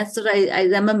 I mean, that's what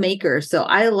I'm a maker. So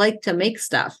I like to make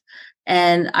stuff,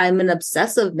 and I'm an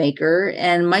obsessive maker,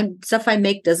 and my stuff I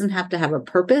make doesn't have to have a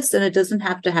purpose, and it doesn't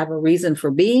have to have a reason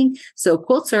for being. So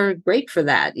quilts are great for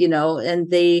that, and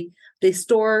they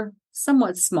store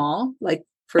somewhat small, like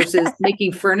versus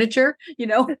making furniture,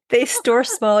 They store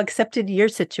small, except in your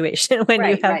situation when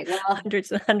you have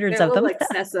hundreds and hundreds of them.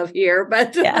 Excessive here,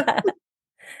 but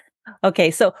Okay,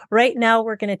 so right now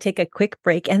we're going to take a quick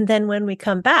break. And then when we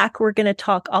come back, we're going to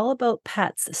talk all about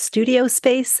Pat's studio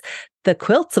space, the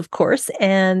quilts, of course,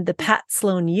 and the Pat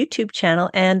Sloan YouTube channel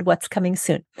and what's coming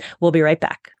soon. We'll be right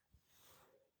back.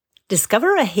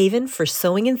 Discover a haven for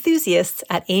sewing enthusiasts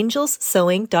at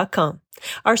angelssewing.com.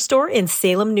 Our store in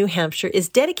Salem, New Hampshire is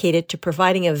dedicated to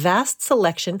providing a vast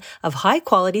selection of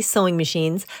high-quality sewing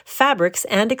machines, fabrics,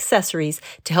 and accessories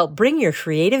to help bring your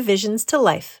creative visions to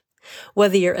life.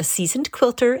 Whether you're a seasoned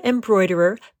quilter,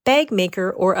 embroiderer, bag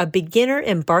maker, or a beginner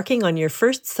embarking on your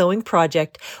first sewing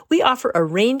project, we offer a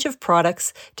range of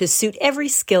products to suit every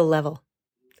skill level.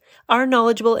 Our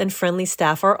knowledgeable and friendly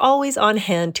staff are always on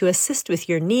hand to assist with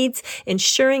your needs,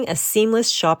 ensuring a seamless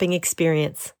shopping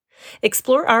experience.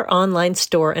 Explore our online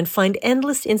store and find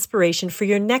endless inspiration for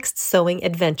your next sewing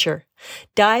adventure.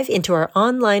 Dive into our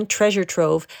online treasure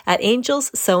trove at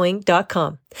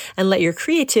angelssewing.com and let your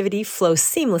creativity flow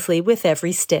seamlessly with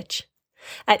every stitch.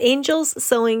 At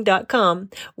angelssewing.com,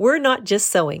 we're not just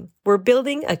sewing, we're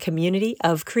building a community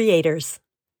of creators.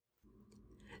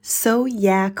 So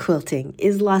Yeah Quilting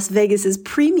is Las Vegas's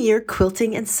premier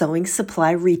quilting and sewing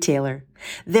supply retailer.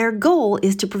 Their goal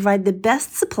is to provide the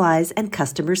best supplies and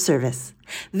customer service.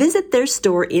 Visit their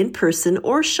store in person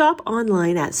or shop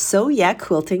online at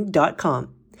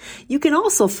soyeahquilting.com. You can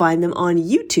also find them on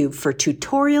YouTube for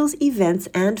tutorials, events,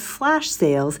 and flash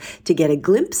sales to get a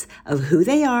glimpse of who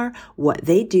they are, what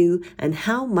they do, and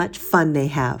how much fun they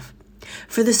have.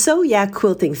 For the So Yeah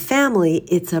Quilting family,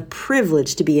 it's a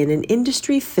privilege to be in an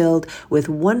industry filled with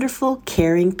wonderful,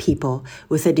 caring people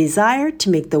with a desire to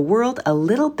make the world a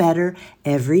little better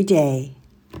every day.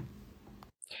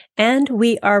 And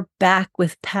we are back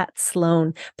with Pat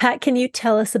Sloan. Pat, can you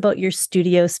tell us about your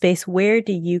studio space? Where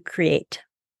do you create?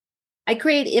 I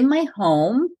create in my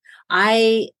home.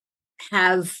 I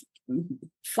have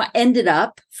ended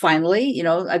up finally,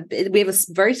 we have a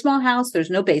very small house.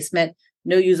 There's no basement,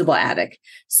 no usable attic.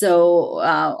 So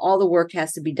all the work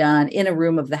has to be done in a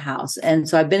room of the house. And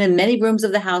so I've been in many rooms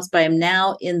of the house, but I'm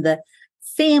now in the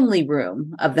family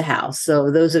room of the house.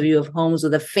 So those of you who have homes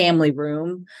with a family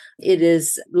room,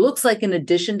 looks like an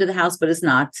addition to the house, but it's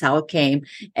not. It's how it came.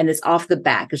 And it's off the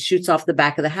back. It shoots off the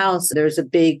back of the house. There's a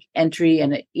big entry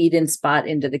and an eat-in spot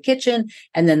into the kitchen.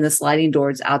 And then the sliding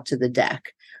doors out to the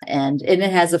deck. And it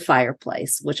has a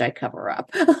fireplace, which I cover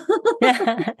up.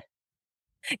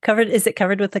 Is it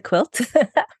covered with a quilt?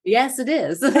 Yes, it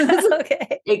is.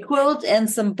 Okay. A quilt and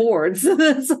some boards.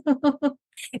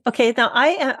 Okay, now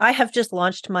I have just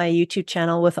launched my YouTube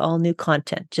channel with all new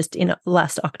content just in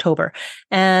last October,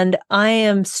 and I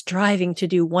am striving to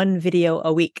do one video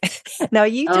a week. Now,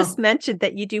 you just mentioned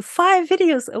that you do 5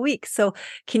 videos a week. So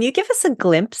can you give us a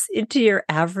glimpse into your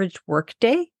average work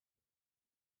day?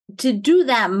 To do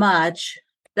that much,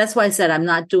 that's why I said I'm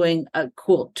not doing a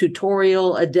quilt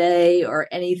tutorial a day or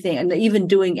anything, and even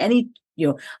doing any,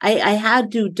 I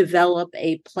had to develop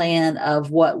a plan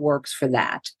of what works for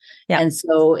that. Yeah. And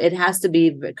so it has to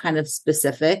be kind of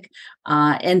specific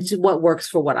and to what works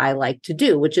for what I like to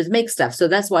do, which is make stuff. So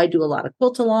that's why I do a lot of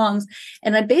quilt alongs.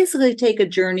 And I basically take a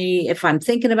journey. If I'm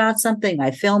thinking about something,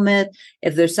 I film it.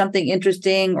 If there's something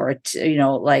interesting or,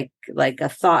 like a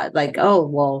thought, like, oh,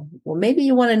 well, maybe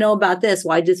you want to know about this.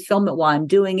 Well, I just film it while I'm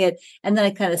doing it. And then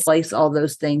I kind of slice all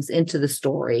those things into the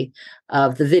story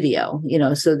of the video,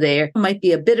 so there might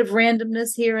be a bit of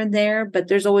randomness here and there, but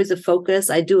there's always a focus.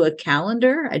 I do a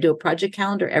calendar. I do a project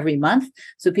calendar every month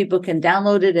so people can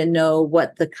download it and know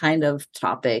what the kind of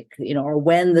topic, or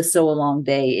when the sew along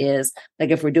day is.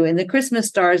 Like if we're doing the Christmas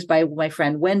stars by my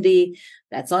friend Wendy,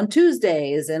 that's on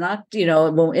Tuesdays. And,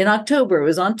 in October, it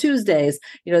was on Tuesdays,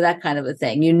 that kind of a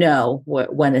thing,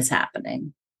 when it's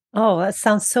happening. Oh, that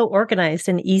sounds so organized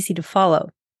and easy to follow.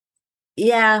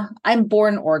 Yeah, I'm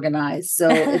born organized. So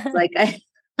it's like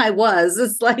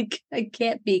it's like I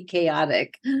can't be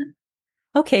chaotic.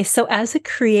 Okay, so as a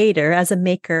creator, as a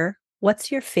maker, what's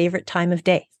your favorite time of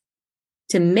day?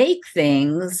 To make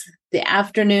things, the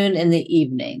afternoon and the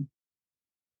evening.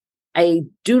 I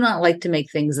do not like to make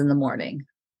things in the morning.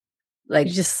 Like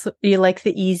you like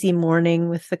the easy morning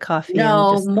with the coffee?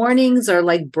 No, mornings are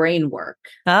like brain work.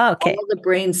 Oh, okay. All the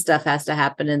brain stuff has to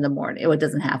happen in the morning. It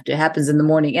doesn't have to. It happens in the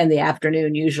morning and the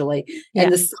afternoon usually.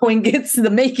 And the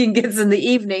making gets in the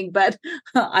evening. But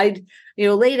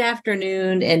late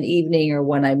afternoon and evening are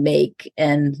when I make,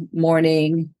 and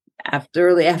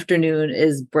early afternoon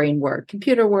is brain work,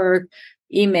 computer work,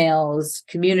 emails,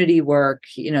 community work.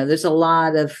 There's a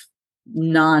lot of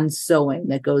non-sewing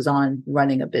that goes on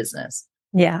running a business.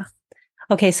 Yeah.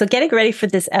 Okay, so getting ready for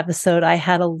this episode, I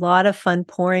had a lot of fun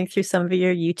pouring through some of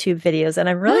your YouTube videos, and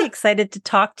I'm really excited to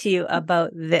talk to you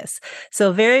about this.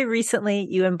 So very recently,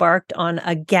 you embarked on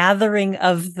a gathering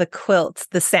of the quilts,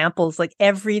 the samples, like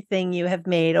everything you have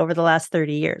made over the last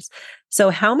 30 years. So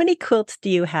how many quilts do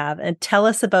you have? And tell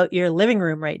us about your living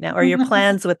room right now or your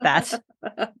plans with that.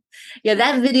 Yeah,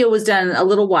 that video was done a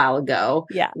little while ago.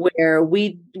 Yeah. Where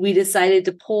we decided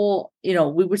to pull,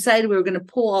 we decided we were going to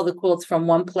pull all the quilts from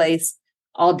one place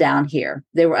all down here.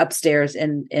 They were upstairs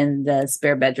in the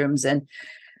spare bedrooms, and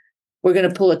we're going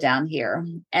to pull it down here.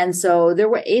 And so there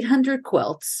were 800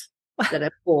 quilts that I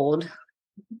pulled.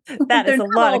 That is a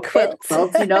lot of quilts.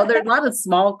 There's a lot of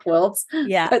small quilts.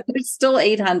 Yeah. But there's still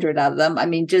 800 of them. I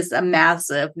mean, just a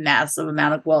massive, massive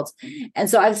amount of quilts. And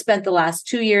so I've spent the last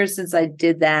 2 years since I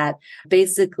did that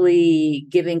basically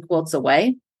giving quilts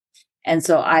away. And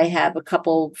so I have a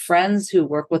couple friends who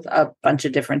work with a bunch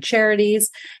of different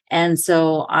charities. And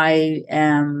so I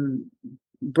am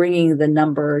bringing the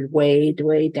number way,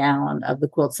 way down of the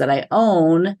quilts that I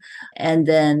own and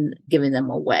then giving them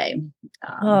away.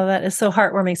 Oh, that is so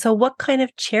heartwarming. So what kind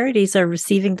of charities are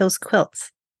receiving those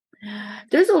quilts?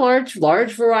 There's a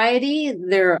large variety.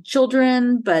 There are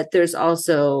children, but there's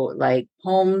also like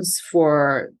homes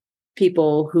for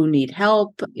people who need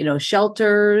help,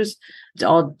 shelters,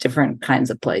 all different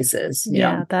kinds of places.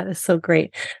 Yeah, that is so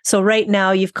great. So right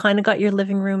now you've kind of got your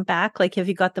living room back. Like, have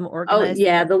you got them organized? Oh,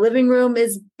 yeah. The living room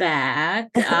is back.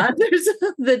 There's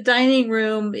the dining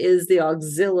room is the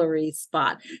auxiliary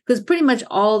spot because pretty much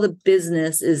all the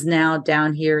business is now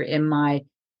down here in my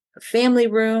family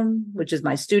room, which is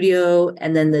my studio.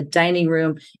 And then the dining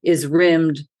room is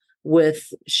rimmed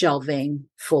with shelving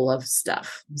full of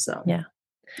stuff. So, yeah.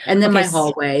 And then my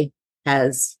hallway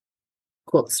has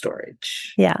quilt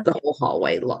storage. Yeah. The whole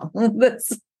hallway long.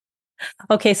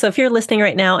 Okay. So if you're listening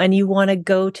right now and you want to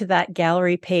go to that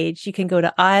gallery page, you can go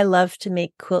to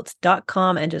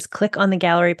ilovetomakequilts.com and just click on the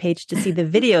gallery page to see the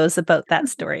videos about that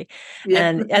story.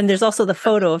 Yeah. And there's also the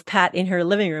photo of Pat in her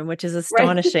living room, which is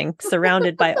astonishing, right.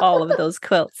 Surrounded by all of those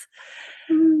quilts.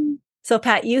 So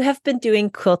Pat, you have been doing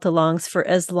quilt-alongs for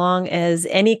as long as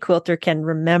any quilter can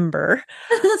remember.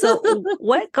 So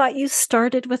what got you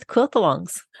started with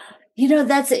quilt-alongs?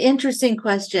 That's an interesting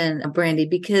question, Brandy,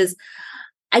 because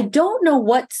I don't know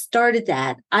what started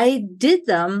that. I did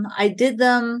them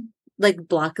like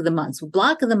block of the months.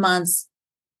 Block of the months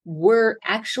were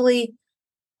actually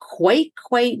quite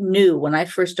new when I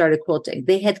first started quilting.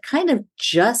 They had kind of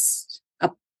just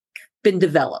been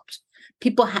developed.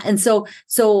 So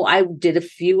I did a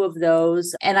few of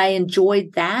those and I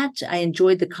enjoyed that. I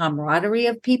enjoyed the camaraderie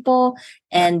of people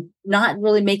and not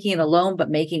really making it alone,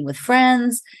 but making with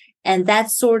friends. And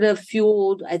that sort of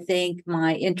fueled, I think,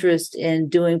 my interest in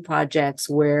doing projects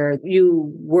where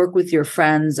you work with your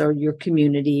friends or your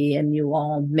community and you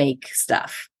all make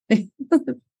stuff.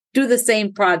 Do the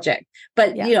same project.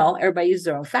 But, everybody uses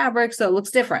their own fabric, so it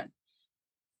looks different.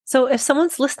 So if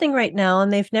someone's listening right now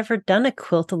and they've never done a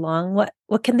quilt-along,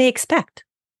 what can they expect?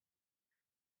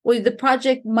 Well, the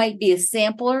project might be a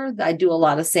sampler. I do a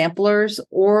lot of samplers,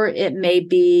 or it may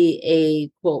be a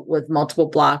quilt with multiple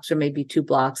blocks or maybe 2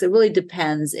 blocks. It really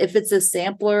depends. If it's a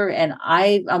sampler and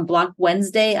on Block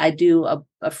Wednesday, I do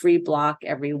a free block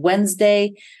every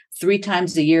Wednesday, 3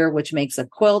 times a year, which makes a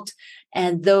quilt.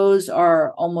 And those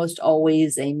are almost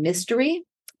always a mystery.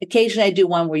 Occasionally I do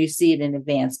one where you see it in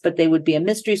advance, but they would be a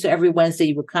mystery. So every Wednesday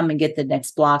you would come and get the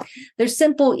next block. They're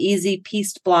simple, easy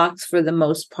pieced blocks for the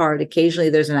most part.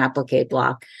 Occasionally there's an applique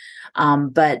block,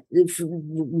 but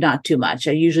not too much.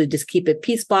 I usually just keep it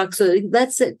piece block. So it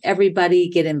lets everybody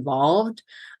get involved.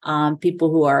 People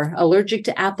who are allergic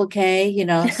to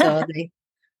applique, so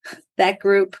that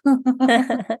group.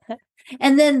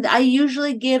 And then I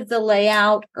usually give the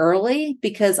layout early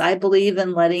because I believe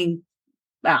in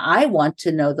I want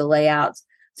to know the layouts.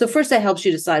 So first that helps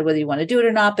you decide whether you want to do it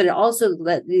or not, but it also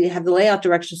let you have the layout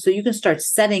directions so you can start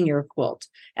setting your quilt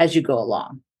as you go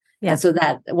along. Yeah. And so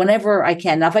that whenever I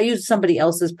can, now if I use somebody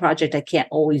else's project, I can't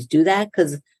always do that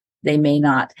because they may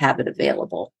not have it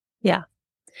available. Yeah.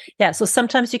 Yeah. So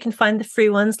sometimes you can find the free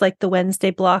ones like the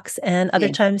Wednesday blocks and other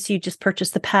times you just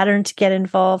purchase the pattern to get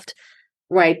involved.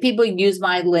 Right. People use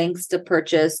my links to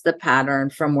purchase the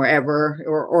pattern from wherever,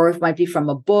 or it might be from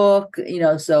a book,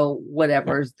 so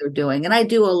whatever they're doing. And I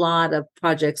do a lot of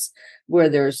projects where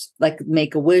there's like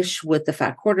Make-A-Wish with the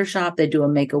Fat Quarter Shop. They do a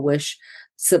Make-A-Wish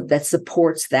that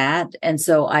supports that. And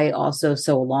so I also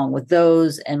sew along with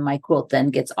those, and my quilt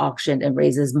then gets auctioned and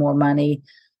raises more money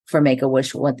for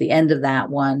Make-A-Wish at the end of that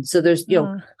one. So there's,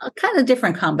 kind of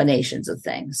different combinations of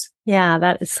things. Yeah,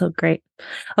 that is so great.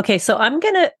 Okay. So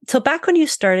back when you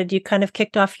started, you kind of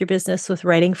kicked off your business with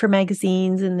writing for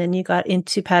magazines and then you got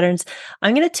into patterns.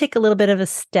 I'm going to take a little bit of a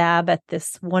stab at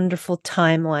this wonderful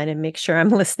timeline and make sure I'm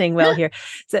listening well here.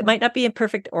 So it might not be in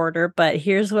perfect order, but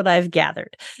here's what I've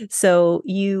gathered. So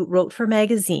you wrote for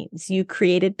magazines, you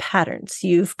created patterns,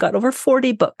 you've got over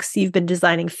 40 books, you've been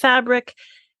designing fabric.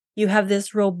 You have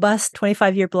this robust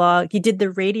 25-year blog. You did the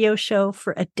radio show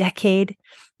for a decade.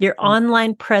 Your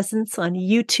online presence on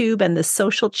YouTube and the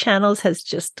social channels has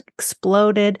just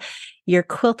exploded. Your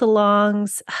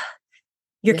quilt-alongs,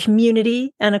 your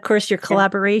community, and of course your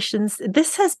collaborations.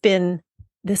 This has been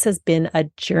a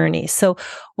journey. So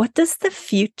what does the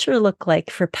future look like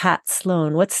for Pat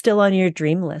Sloan? What's still on your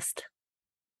dream list?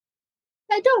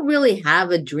 I don't really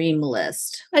have a dream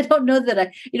list. I don't know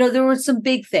that there were some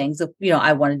big things.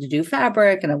 I wanted to do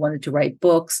fabric and I wanted to write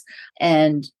books.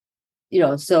 And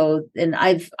So, and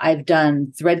I've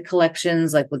done thread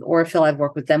collections, like with Orifil. I've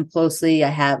worked with them closely.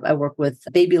 I work with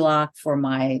Baby Lock for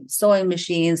my sewing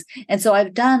machines. And so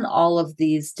I've done all of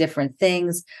these different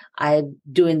things. I'm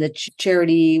doing the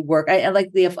charity work. I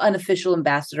like the unofficial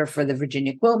ambassador for the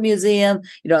Virginia Quilt Museum,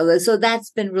 so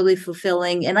that's been really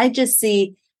fulfilling. And I just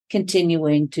see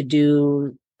continuing to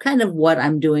do kind of what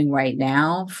I'm doing right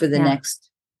now for the next,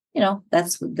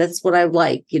 that's what I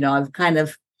like. I've kind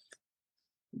of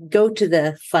go to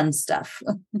the fun stuff.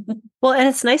 Well, and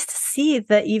it's nice to see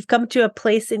that you've come to a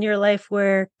place in your life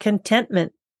where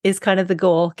contentment is kind of the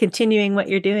goal. Continuing what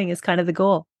you're doing is kind of the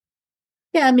goal.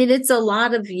 Yeah, I mean, it's a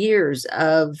lot of years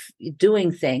of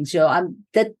doing things.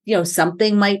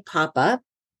 Something might pop up,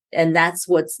 and that's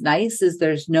what's nice is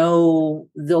I'll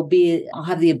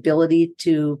have the ability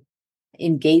to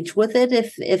engage with it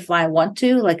if I want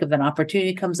to. Like if an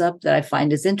opportunity comes up that I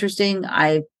find is interesting,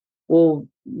 I will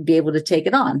be able to take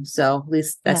it on. So at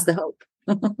least that's the hope.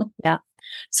 Yeah.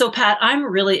 So Pat, I'm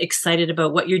really excited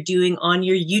about what you're doing on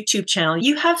your YouTube channel.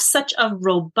 You have such a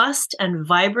robust and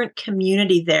vibrant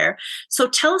community there. So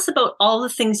tell us about all the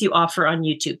things you offer on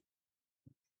YouTube.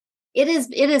 It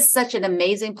is such an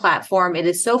amazing platform. It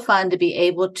is so fun to be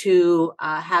able to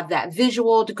have that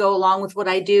visual to go along with what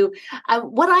I do.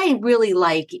 What I really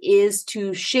like is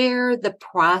to share the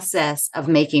process of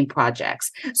making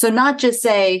projects. So not just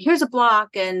say, here's a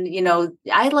block. And,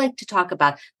 I like to talk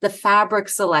about the fabric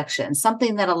selection,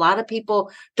 something that a lot of people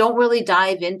don't really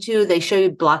dive into. They show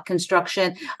you block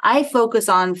construction. I focus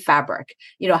on fabric,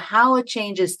 how it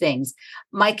changes things.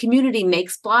 My community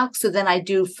makes blocks. So then I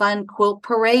do fun quilt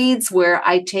parades where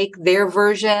I take their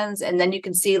versions, and then you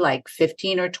can see like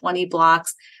 15 or 20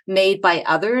 blocks made by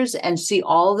others and see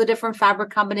all the different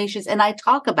fabric combinations. And I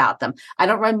talk about them. I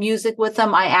don't run music with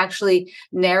them. I actually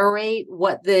narrate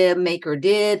what the maker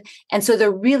did. And so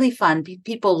they're really fun.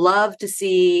 People love to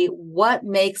see what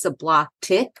makes a block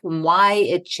tick and why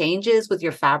it changes with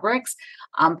your fabrics.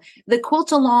 The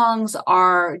quilt-alongs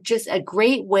are just a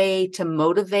great way to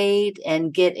motivate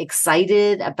and get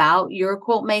excited about your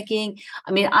quilt making.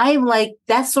 I mean,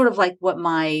 that's sort of like what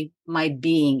my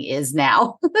being is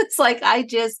now. It's like I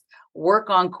just work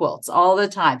on quilts all the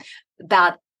time.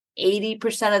 About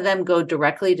 80% of them go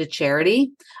directly to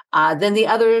charity. Then the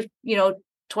other,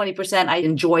 20% I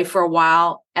enjoy for a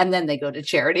while, and then they go to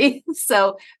charity.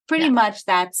 So pretty much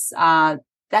that's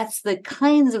the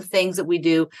kinds of things that we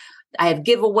do. I have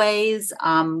giveaways.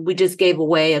 We just gave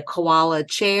away a koala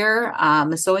chair,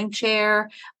 a sewing chair.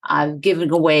 I've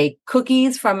given away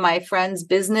cookies from my friend's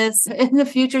business in the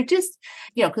future, just,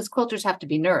 because quilters have to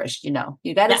be nourished,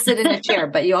 you got to sit in a chair,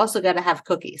 but you also got to have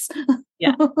cookies.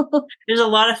 Yeah. There's a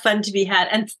lot of fun to be had.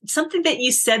 And something that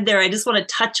you said there, I just want to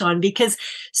touch on, because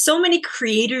so many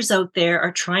creators out there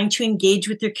are trying to engage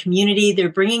with their community. They're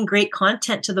bringing great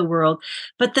content to the world.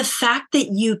 But the fact that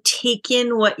you take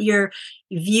in what your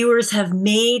viewers have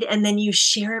made and then you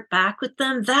share it back with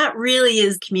them, that really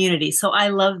is community. So I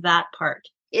love that part.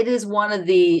 It is one of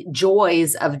the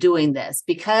joys of doing this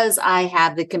because I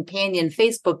have the companion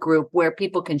Facebook group where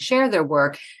people can share their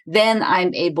work. Then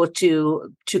I'm able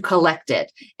to collect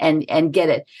it and get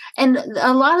it. And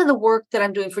a lot of the work that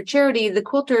I'm doing for charity, the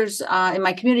quilters in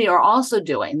my community are also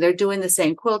doing. They're doing the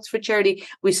same quilts for charity.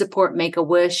 We support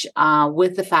Make-A-Wish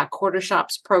with the Fat Quarter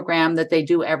Shops program that they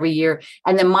do every year.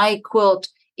 And then my quilt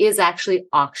is actually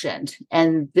auctioned.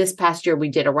 And this past year we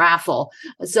did a raffle.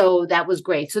 So that was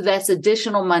great. So that's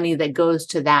additional money that goes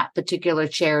to that particular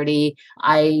charity.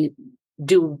 I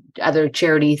do other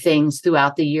charity things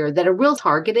throughout the year that are real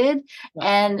targeted,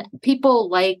 and people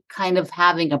like kind of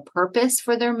having a purpose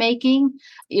for their making,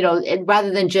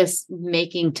 rather than just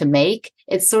making to make.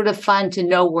 It's sort of fun to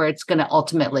know where it's going to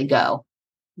ultimately go.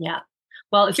 Yeah.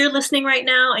 Well, if you're listening right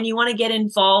now and you want to get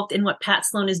involved in what Pat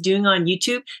Sloan is doing on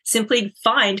YouTube, simply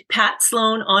find Pat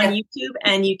Sloan on YouTube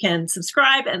and you can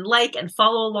subscribe and like and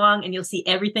follow along, and you'll see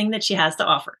everything that she has to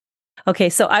offer. Okay,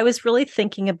 so I was really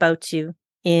thinking about you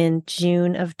in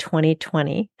June of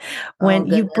 2020 when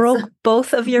you broke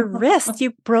both of your wrists.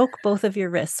 You broke both of your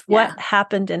wrists. Yeah. What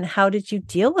happened and how did you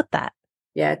deal with that?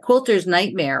 Yeah, quilter's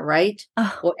nightmare, right?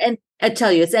 Well, and I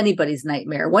tell you, it's anybody's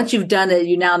nightmare. Once you've done it,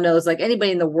 you now know it's like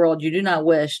anybody in the world, you do not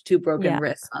wish two broken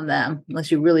wrists on them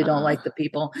unless you really don't like the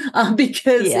people.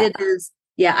 Because it is,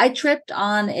 I tripped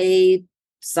on a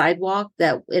sidewalk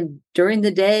during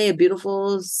the day, a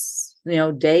beautiful,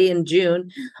 day in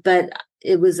June, but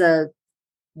it was a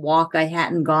walk I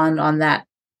hadn't gone on that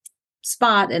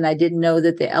spot, and I didn't know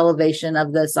that the elevation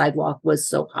of the sidewalk was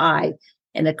so high,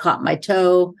 and it caught my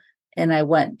toe, and I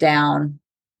went down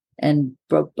and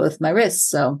broke both my wrists.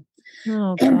 So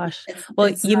Oh, gosh. Well,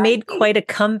 It's you not made easy. quite a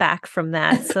comeback from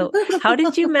that. So, how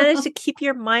did you manage to keep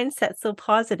your mindset so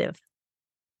positive?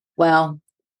 Well,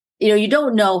 you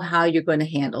don't know how you're going to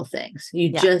handle things. You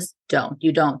Yeah. just don't.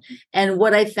 You don't. And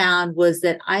what I found was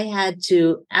that I had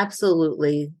to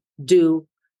absolutely do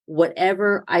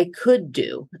whatever I could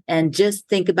do and just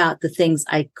think about the things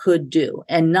I could do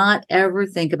and not ever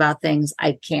think about things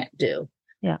I can't do.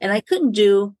 Yeah. And I couldn't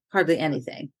do hardly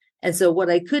anything. And so what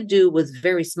I could do was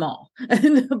very small,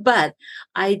 but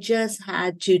I just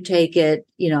had to take it,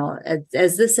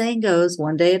 as the saying goes,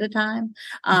 one day at a time.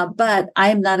 But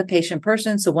I'm not a patient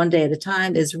person. So one day at a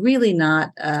time is really not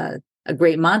a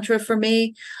great mantra for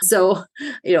me. So,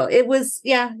 it was,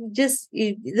 just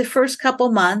the first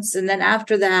couple months. And then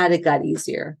after that, it got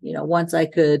easier, once I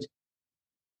could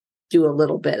do a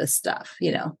little bit of stuff,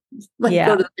 like Yeah.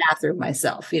 go to the bathroom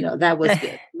myself, that was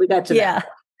good. We got to Yeah. that.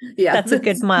 Yeah. That's a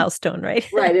good milestone, right?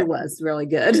 Right. It was really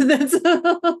good.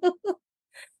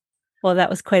 Well, that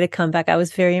was quite a comeback. I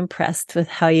was very impressed with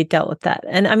how you dealt with that.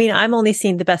 And I mean, I'm only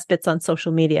seeing the best bits on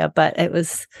social media, but it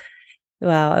was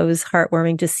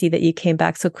heartwarming to see that you came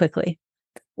back so quickly.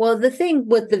 Well, the thing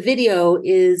with the video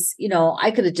is,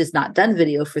 I could have just not done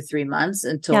video for 3 months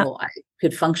until I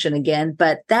could function again.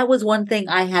 But that was one thing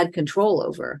I had control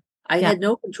over. I had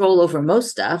no control over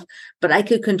most stuff, but I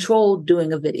could control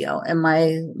doing a video. And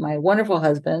my wonderful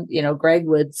husband, Greg,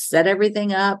 would set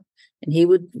everything up and he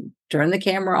would turn the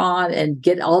camera on and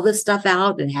get all this stuff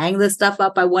out and hang the stuff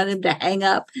up I want him to hang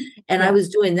up. And I was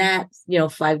doing that,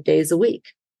 5 days a week.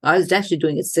 I was actually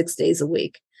doing it 6 days a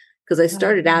week because I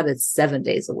started out at 7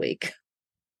 days a week.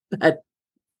 But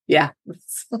yeah.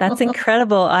 That's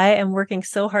incredible. I am working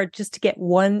so hard just to get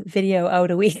one video out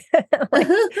a week.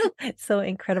 It's so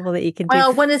incredible that you can do.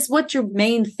 Well, when it's what your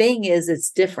main thing is,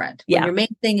 it's different. When your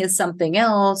main thing is something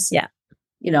else,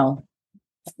 you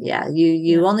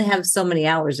only have so many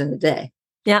hours in a day.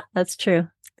 Yeah, that's true.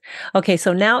 Okay,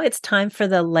 so now it's time for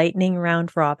the lightning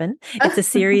round robin. It's a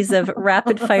series of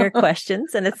rapid fire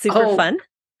questions and it's super fun.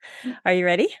 Are you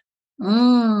ready?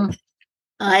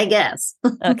 I guess.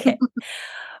 Okay.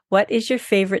 What is your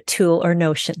favorite tool or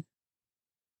notion?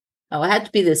 Oh, it had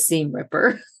to be the seam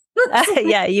ripper.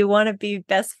 Yeah, you want to be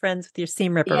best friends with your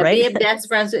seam ripper, right? Be best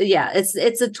friends. Yeah, it's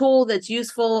a tool that's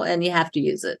useful and you have to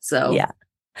use it. So yeah.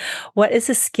 What is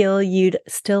a skill you'd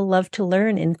still love to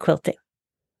learn in quilting?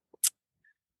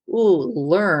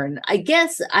 Learn. I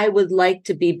guess I would like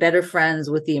to be better friends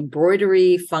with the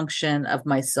embroidery function of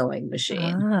my sewing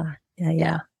machine.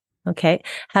 Yeah. Okay.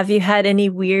 Have you had any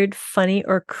weird, funny,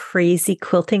 or crazy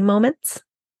quilting moments?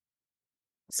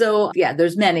 So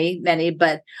there's many,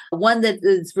 but one that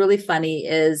is really funny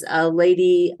is a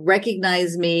lady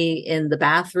recognized me in the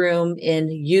bathroom in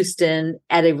Houston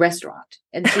at a restaurant.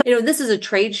 And this is a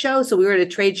trade show. So we were at a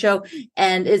trade show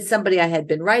and it's somebody I had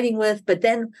been writing with, but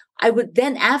then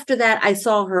after that, I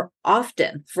saw her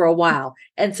often for a while.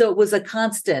 And so it was a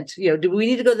constant, do we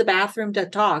need to go to the bathroom to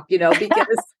talk,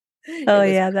 because.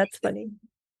 That's funny.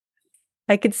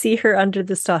 I could see her under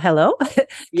the stall. Hello?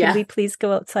 Can we please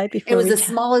go outside before it was the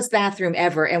smallest bathroom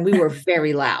ever, and we were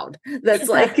very loud. That's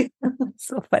like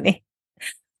so funny.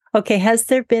 Okay, has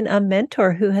there been a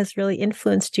mentor who has really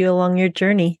influenced you along your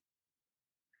journey?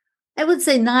 I would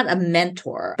say not a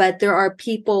mentor, but there are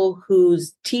people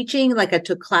whose teaching, like I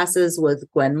took classes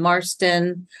with Gwen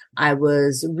Marston. I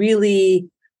was really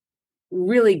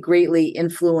greatly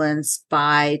influenced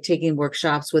by taking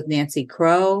workshops with Nancy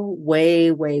Crow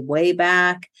way, way, way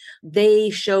back. They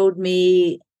showed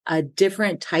me a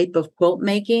different type of quilt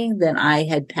making than I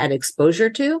had had exposure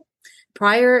to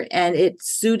prior. And it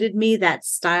suited me, that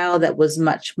style that was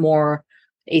much more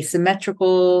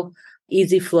asymmetrical,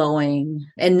 easy flowing.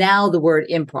 And now the word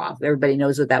improv, everybody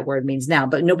knows what that word means now,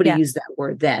 but nobody used that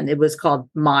word then. It was called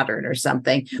modern or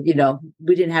something. We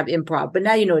didn't have improv, but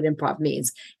now you know what improv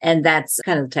means. And that's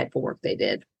kind of the type of work they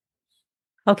did.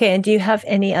 Okay. And do you have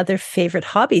any other favorite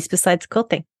hobbies besides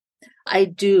quilting? I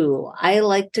do. I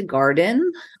like to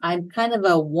garden. I'm kind of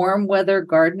a warm weather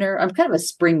gardener. I'm kind of a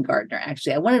spring gardener,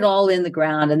 actually. I want it all in the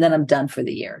ground and then I'm done for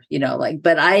the year,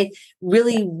 but I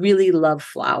really, really love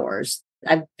flowers.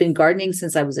 I've been gardening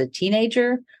since I was a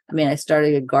teenager. I mean, I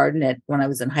started a garden when I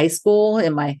was in high school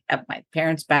at my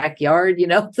parents' backyard,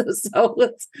 so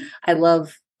I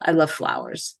love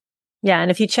flowers. Yeah.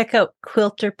 And if you check out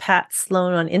Quilter Pat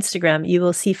Sloan on Instagram, you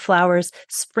will see flowers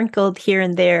sprinkled here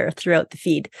and there throughout the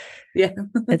feed. Yeah.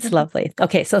 It's lovely.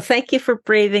 Okay. So thank you for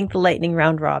braving the lightning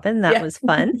round, Robin. That was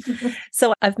fun.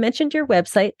 So I've mentioned your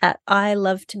website at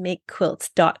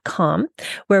ilovetomakequilts.com,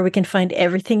 where we can find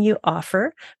everything you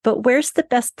offer. But where's the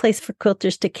best place for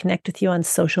quilters to connect with you on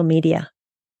social media?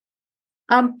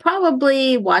 I'm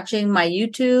probably watching my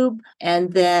YouTube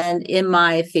and then in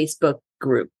my Facebook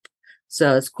group.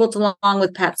 So it's Quilt Along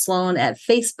with Pat Sloan at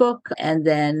Facebook, and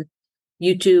then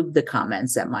YouTube, the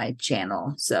comments at my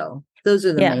channel. So those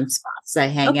are the Yeah. main spots I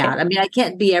hang Okay. out. I mean, I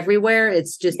can't be everywhere.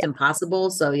 It's just Yeah. impossible.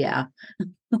 So yeah.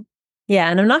 Yeah,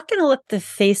 and I'm not going to let the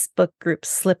Facebook group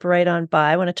slip right on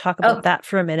by. I want to talk about Oh, that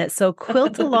for a minute. So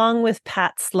Quilt Along with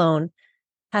Pat Sloan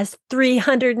has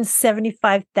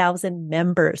 375,000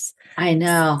 members. I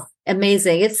know.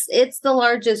 Amazing. It's the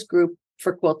largest group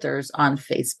for quilters on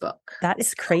Facebook. That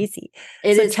is crazy.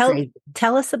 It So is crazy.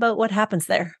 tell us about what happens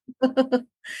there.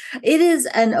 It is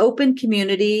an open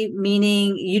community,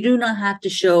 meaning you do not have to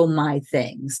show my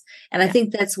things. And I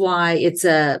think that's why it's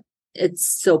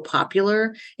so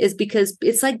popular, is because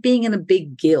it's like being in a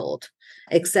big guild,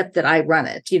 except that I run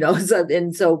it,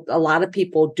 so a lot of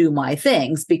people do my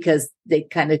things because they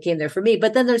kind of came there for me.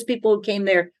 But then there's people who came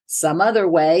there some other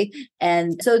way.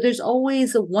 And so there's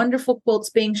always a wonderful quilts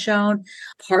being shown,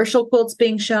 partial quilts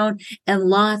being shown, and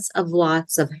lots of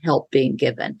help being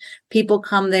given. People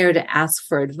come there to ask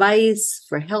for advice,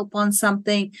 for help on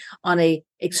something, on a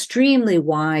extremely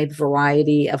wide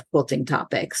variety of quilting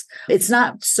topics. It's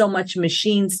not so much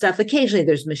machine stuff. Occasionally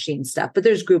there's machine stuff, but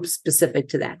there's groups specific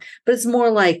to that. But it's more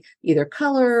like either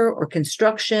color or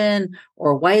construction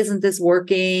or why isn't this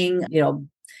working?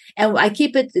 And I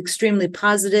keep it extremely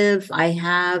positive. I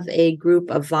have a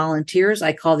group of volunteers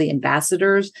I call the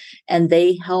ambassadors, and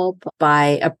they help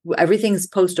by everything's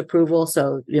post approval.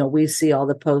 So, we see all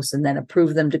the posts and then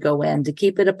approve them to go in to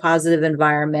keep it a positive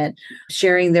environment,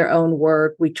 sharing their own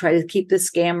work. We try to keep the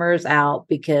scammers out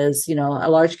because, a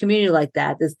large community like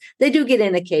that, they do get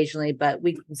in occasionally, but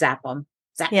we zap them,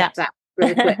 zap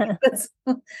really quick.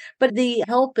 But the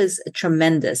help is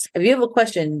tremendous. If you have a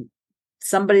question,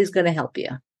 somebody's going to help you.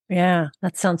 Yeah,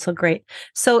 that sounds so great.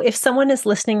 So if someone is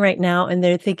listening right now and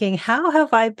they're thinking, how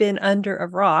have I been under a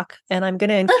rock and I'm going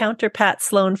to encounter Pat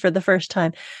Sloan for the first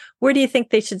time, where do you think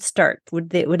they should start?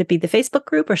 Would it be the Facebook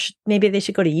group, or maybe they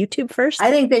should go to YouTube first?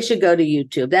 I think they should go to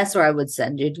YouTube. That's where I would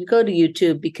send you to go to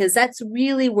YouTube, because that's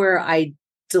really where I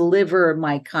deliver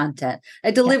my content.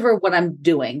 I deliver what I'm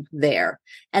doing there.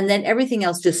 And then everything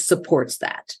else just supports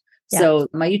that. So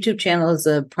my YouTube channel is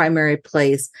a primary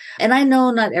place. And I know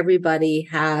not everybody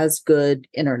has good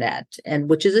internet, and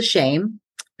which is a shame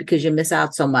because you miss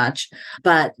out so much.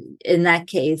 But in that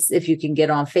case, if you can get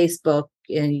on Facebook,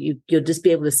 and you'll just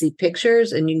be able to see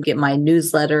pictures, and you can get my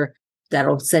newsletter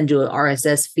that'll send you an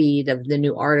RSS feed of the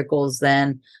new articles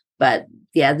then. But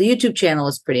yeah, the YouTube channel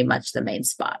is pretty much the main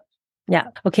spot. Yeah.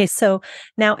 Okay. So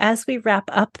now as we wrap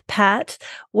up, Pat,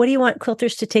 what do you want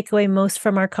quilters to take away most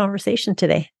from our conversation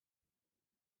today?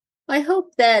 I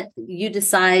hope that you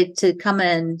decide to come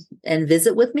in and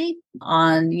visit with me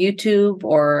on YouTube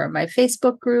or my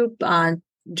Facebook group,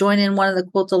 join in one of the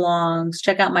quilt alongs,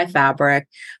 check out my fabric.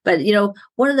 But,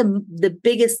 one of the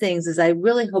biggest things is I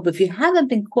really hope, if you haven't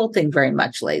been quilting very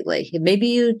much lately, maybe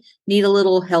you need a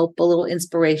little help, a little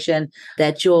inspiration,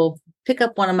 that you'll pick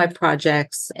up one of my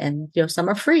projects, and, some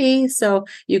are free. So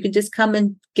you can just come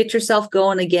and get yourself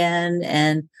going again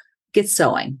and get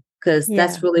sewing, because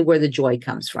that's really where the joy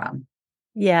comes from.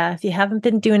 Yeah. If you haven't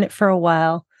been doing it for a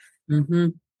while,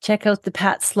 check out the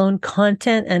Pat Sloan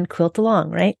content and quilt along,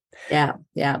 right? Yeah.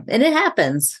 Yeah. And it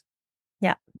happens.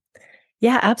 Yeah.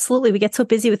 Yeah, absolutely. We get so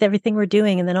busy with everything we're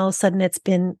doing, and then all of a sudden it's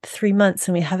been 3 months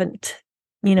and we haven't,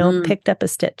 picked up a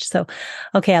stitch. So,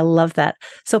 okay. I love that.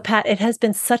 So Pat, it has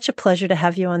been such a pleasure to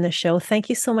have you on the show. Thank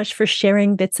you so much for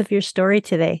sharing bits of your story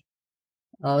today.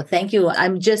 Oh, thank you.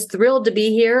 I'm just thrilled to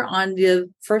be here on the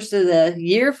first of the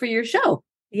year for your show.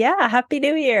 Yeah. Happy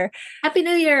New Year. Happy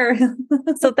New Year.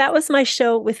 So that was my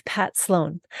show with Pat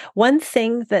Sloan. One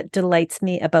thing that delights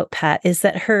me about Pat is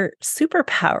that her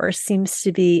superpower seems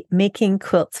to be making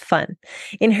quilts fun.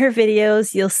 In her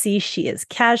videos, you'll see she is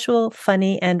casual,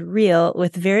 funny, and real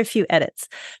with very few edits.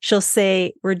 She'll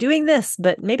say, we're doing this,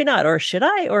 but maybe not, or should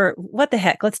I, or what the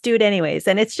heck, let's do it anyways.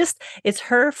 And it's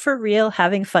her for real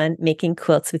having fun making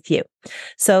quilts with you.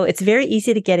 So it's very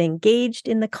easy to get engaged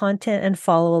in the content and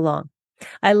follow along.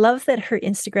 I love that her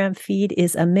Instagram feed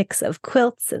is a mix of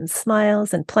quilts and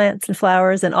smiles and plants and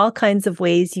flowers and all kinds of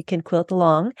ways you can quilt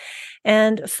along.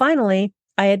 And finally,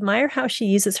 I admire how she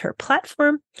uses her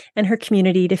platform and her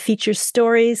community to feature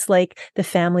stories like the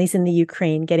families in the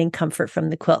Ukraine getting comfort from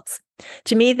the quilts.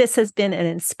 To me, this has been an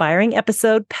inspiring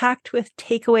episode packed with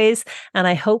takeaways, and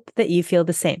I hope that you feel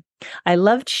the same. I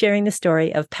loved sharing the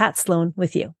story of Pat Sloan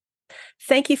with you.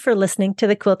 Thank you for listening to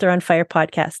the Quilter on Fire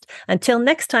podcast. Until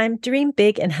next time, dream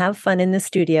big and have fun in the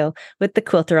studio with the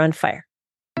Quilter on Fire.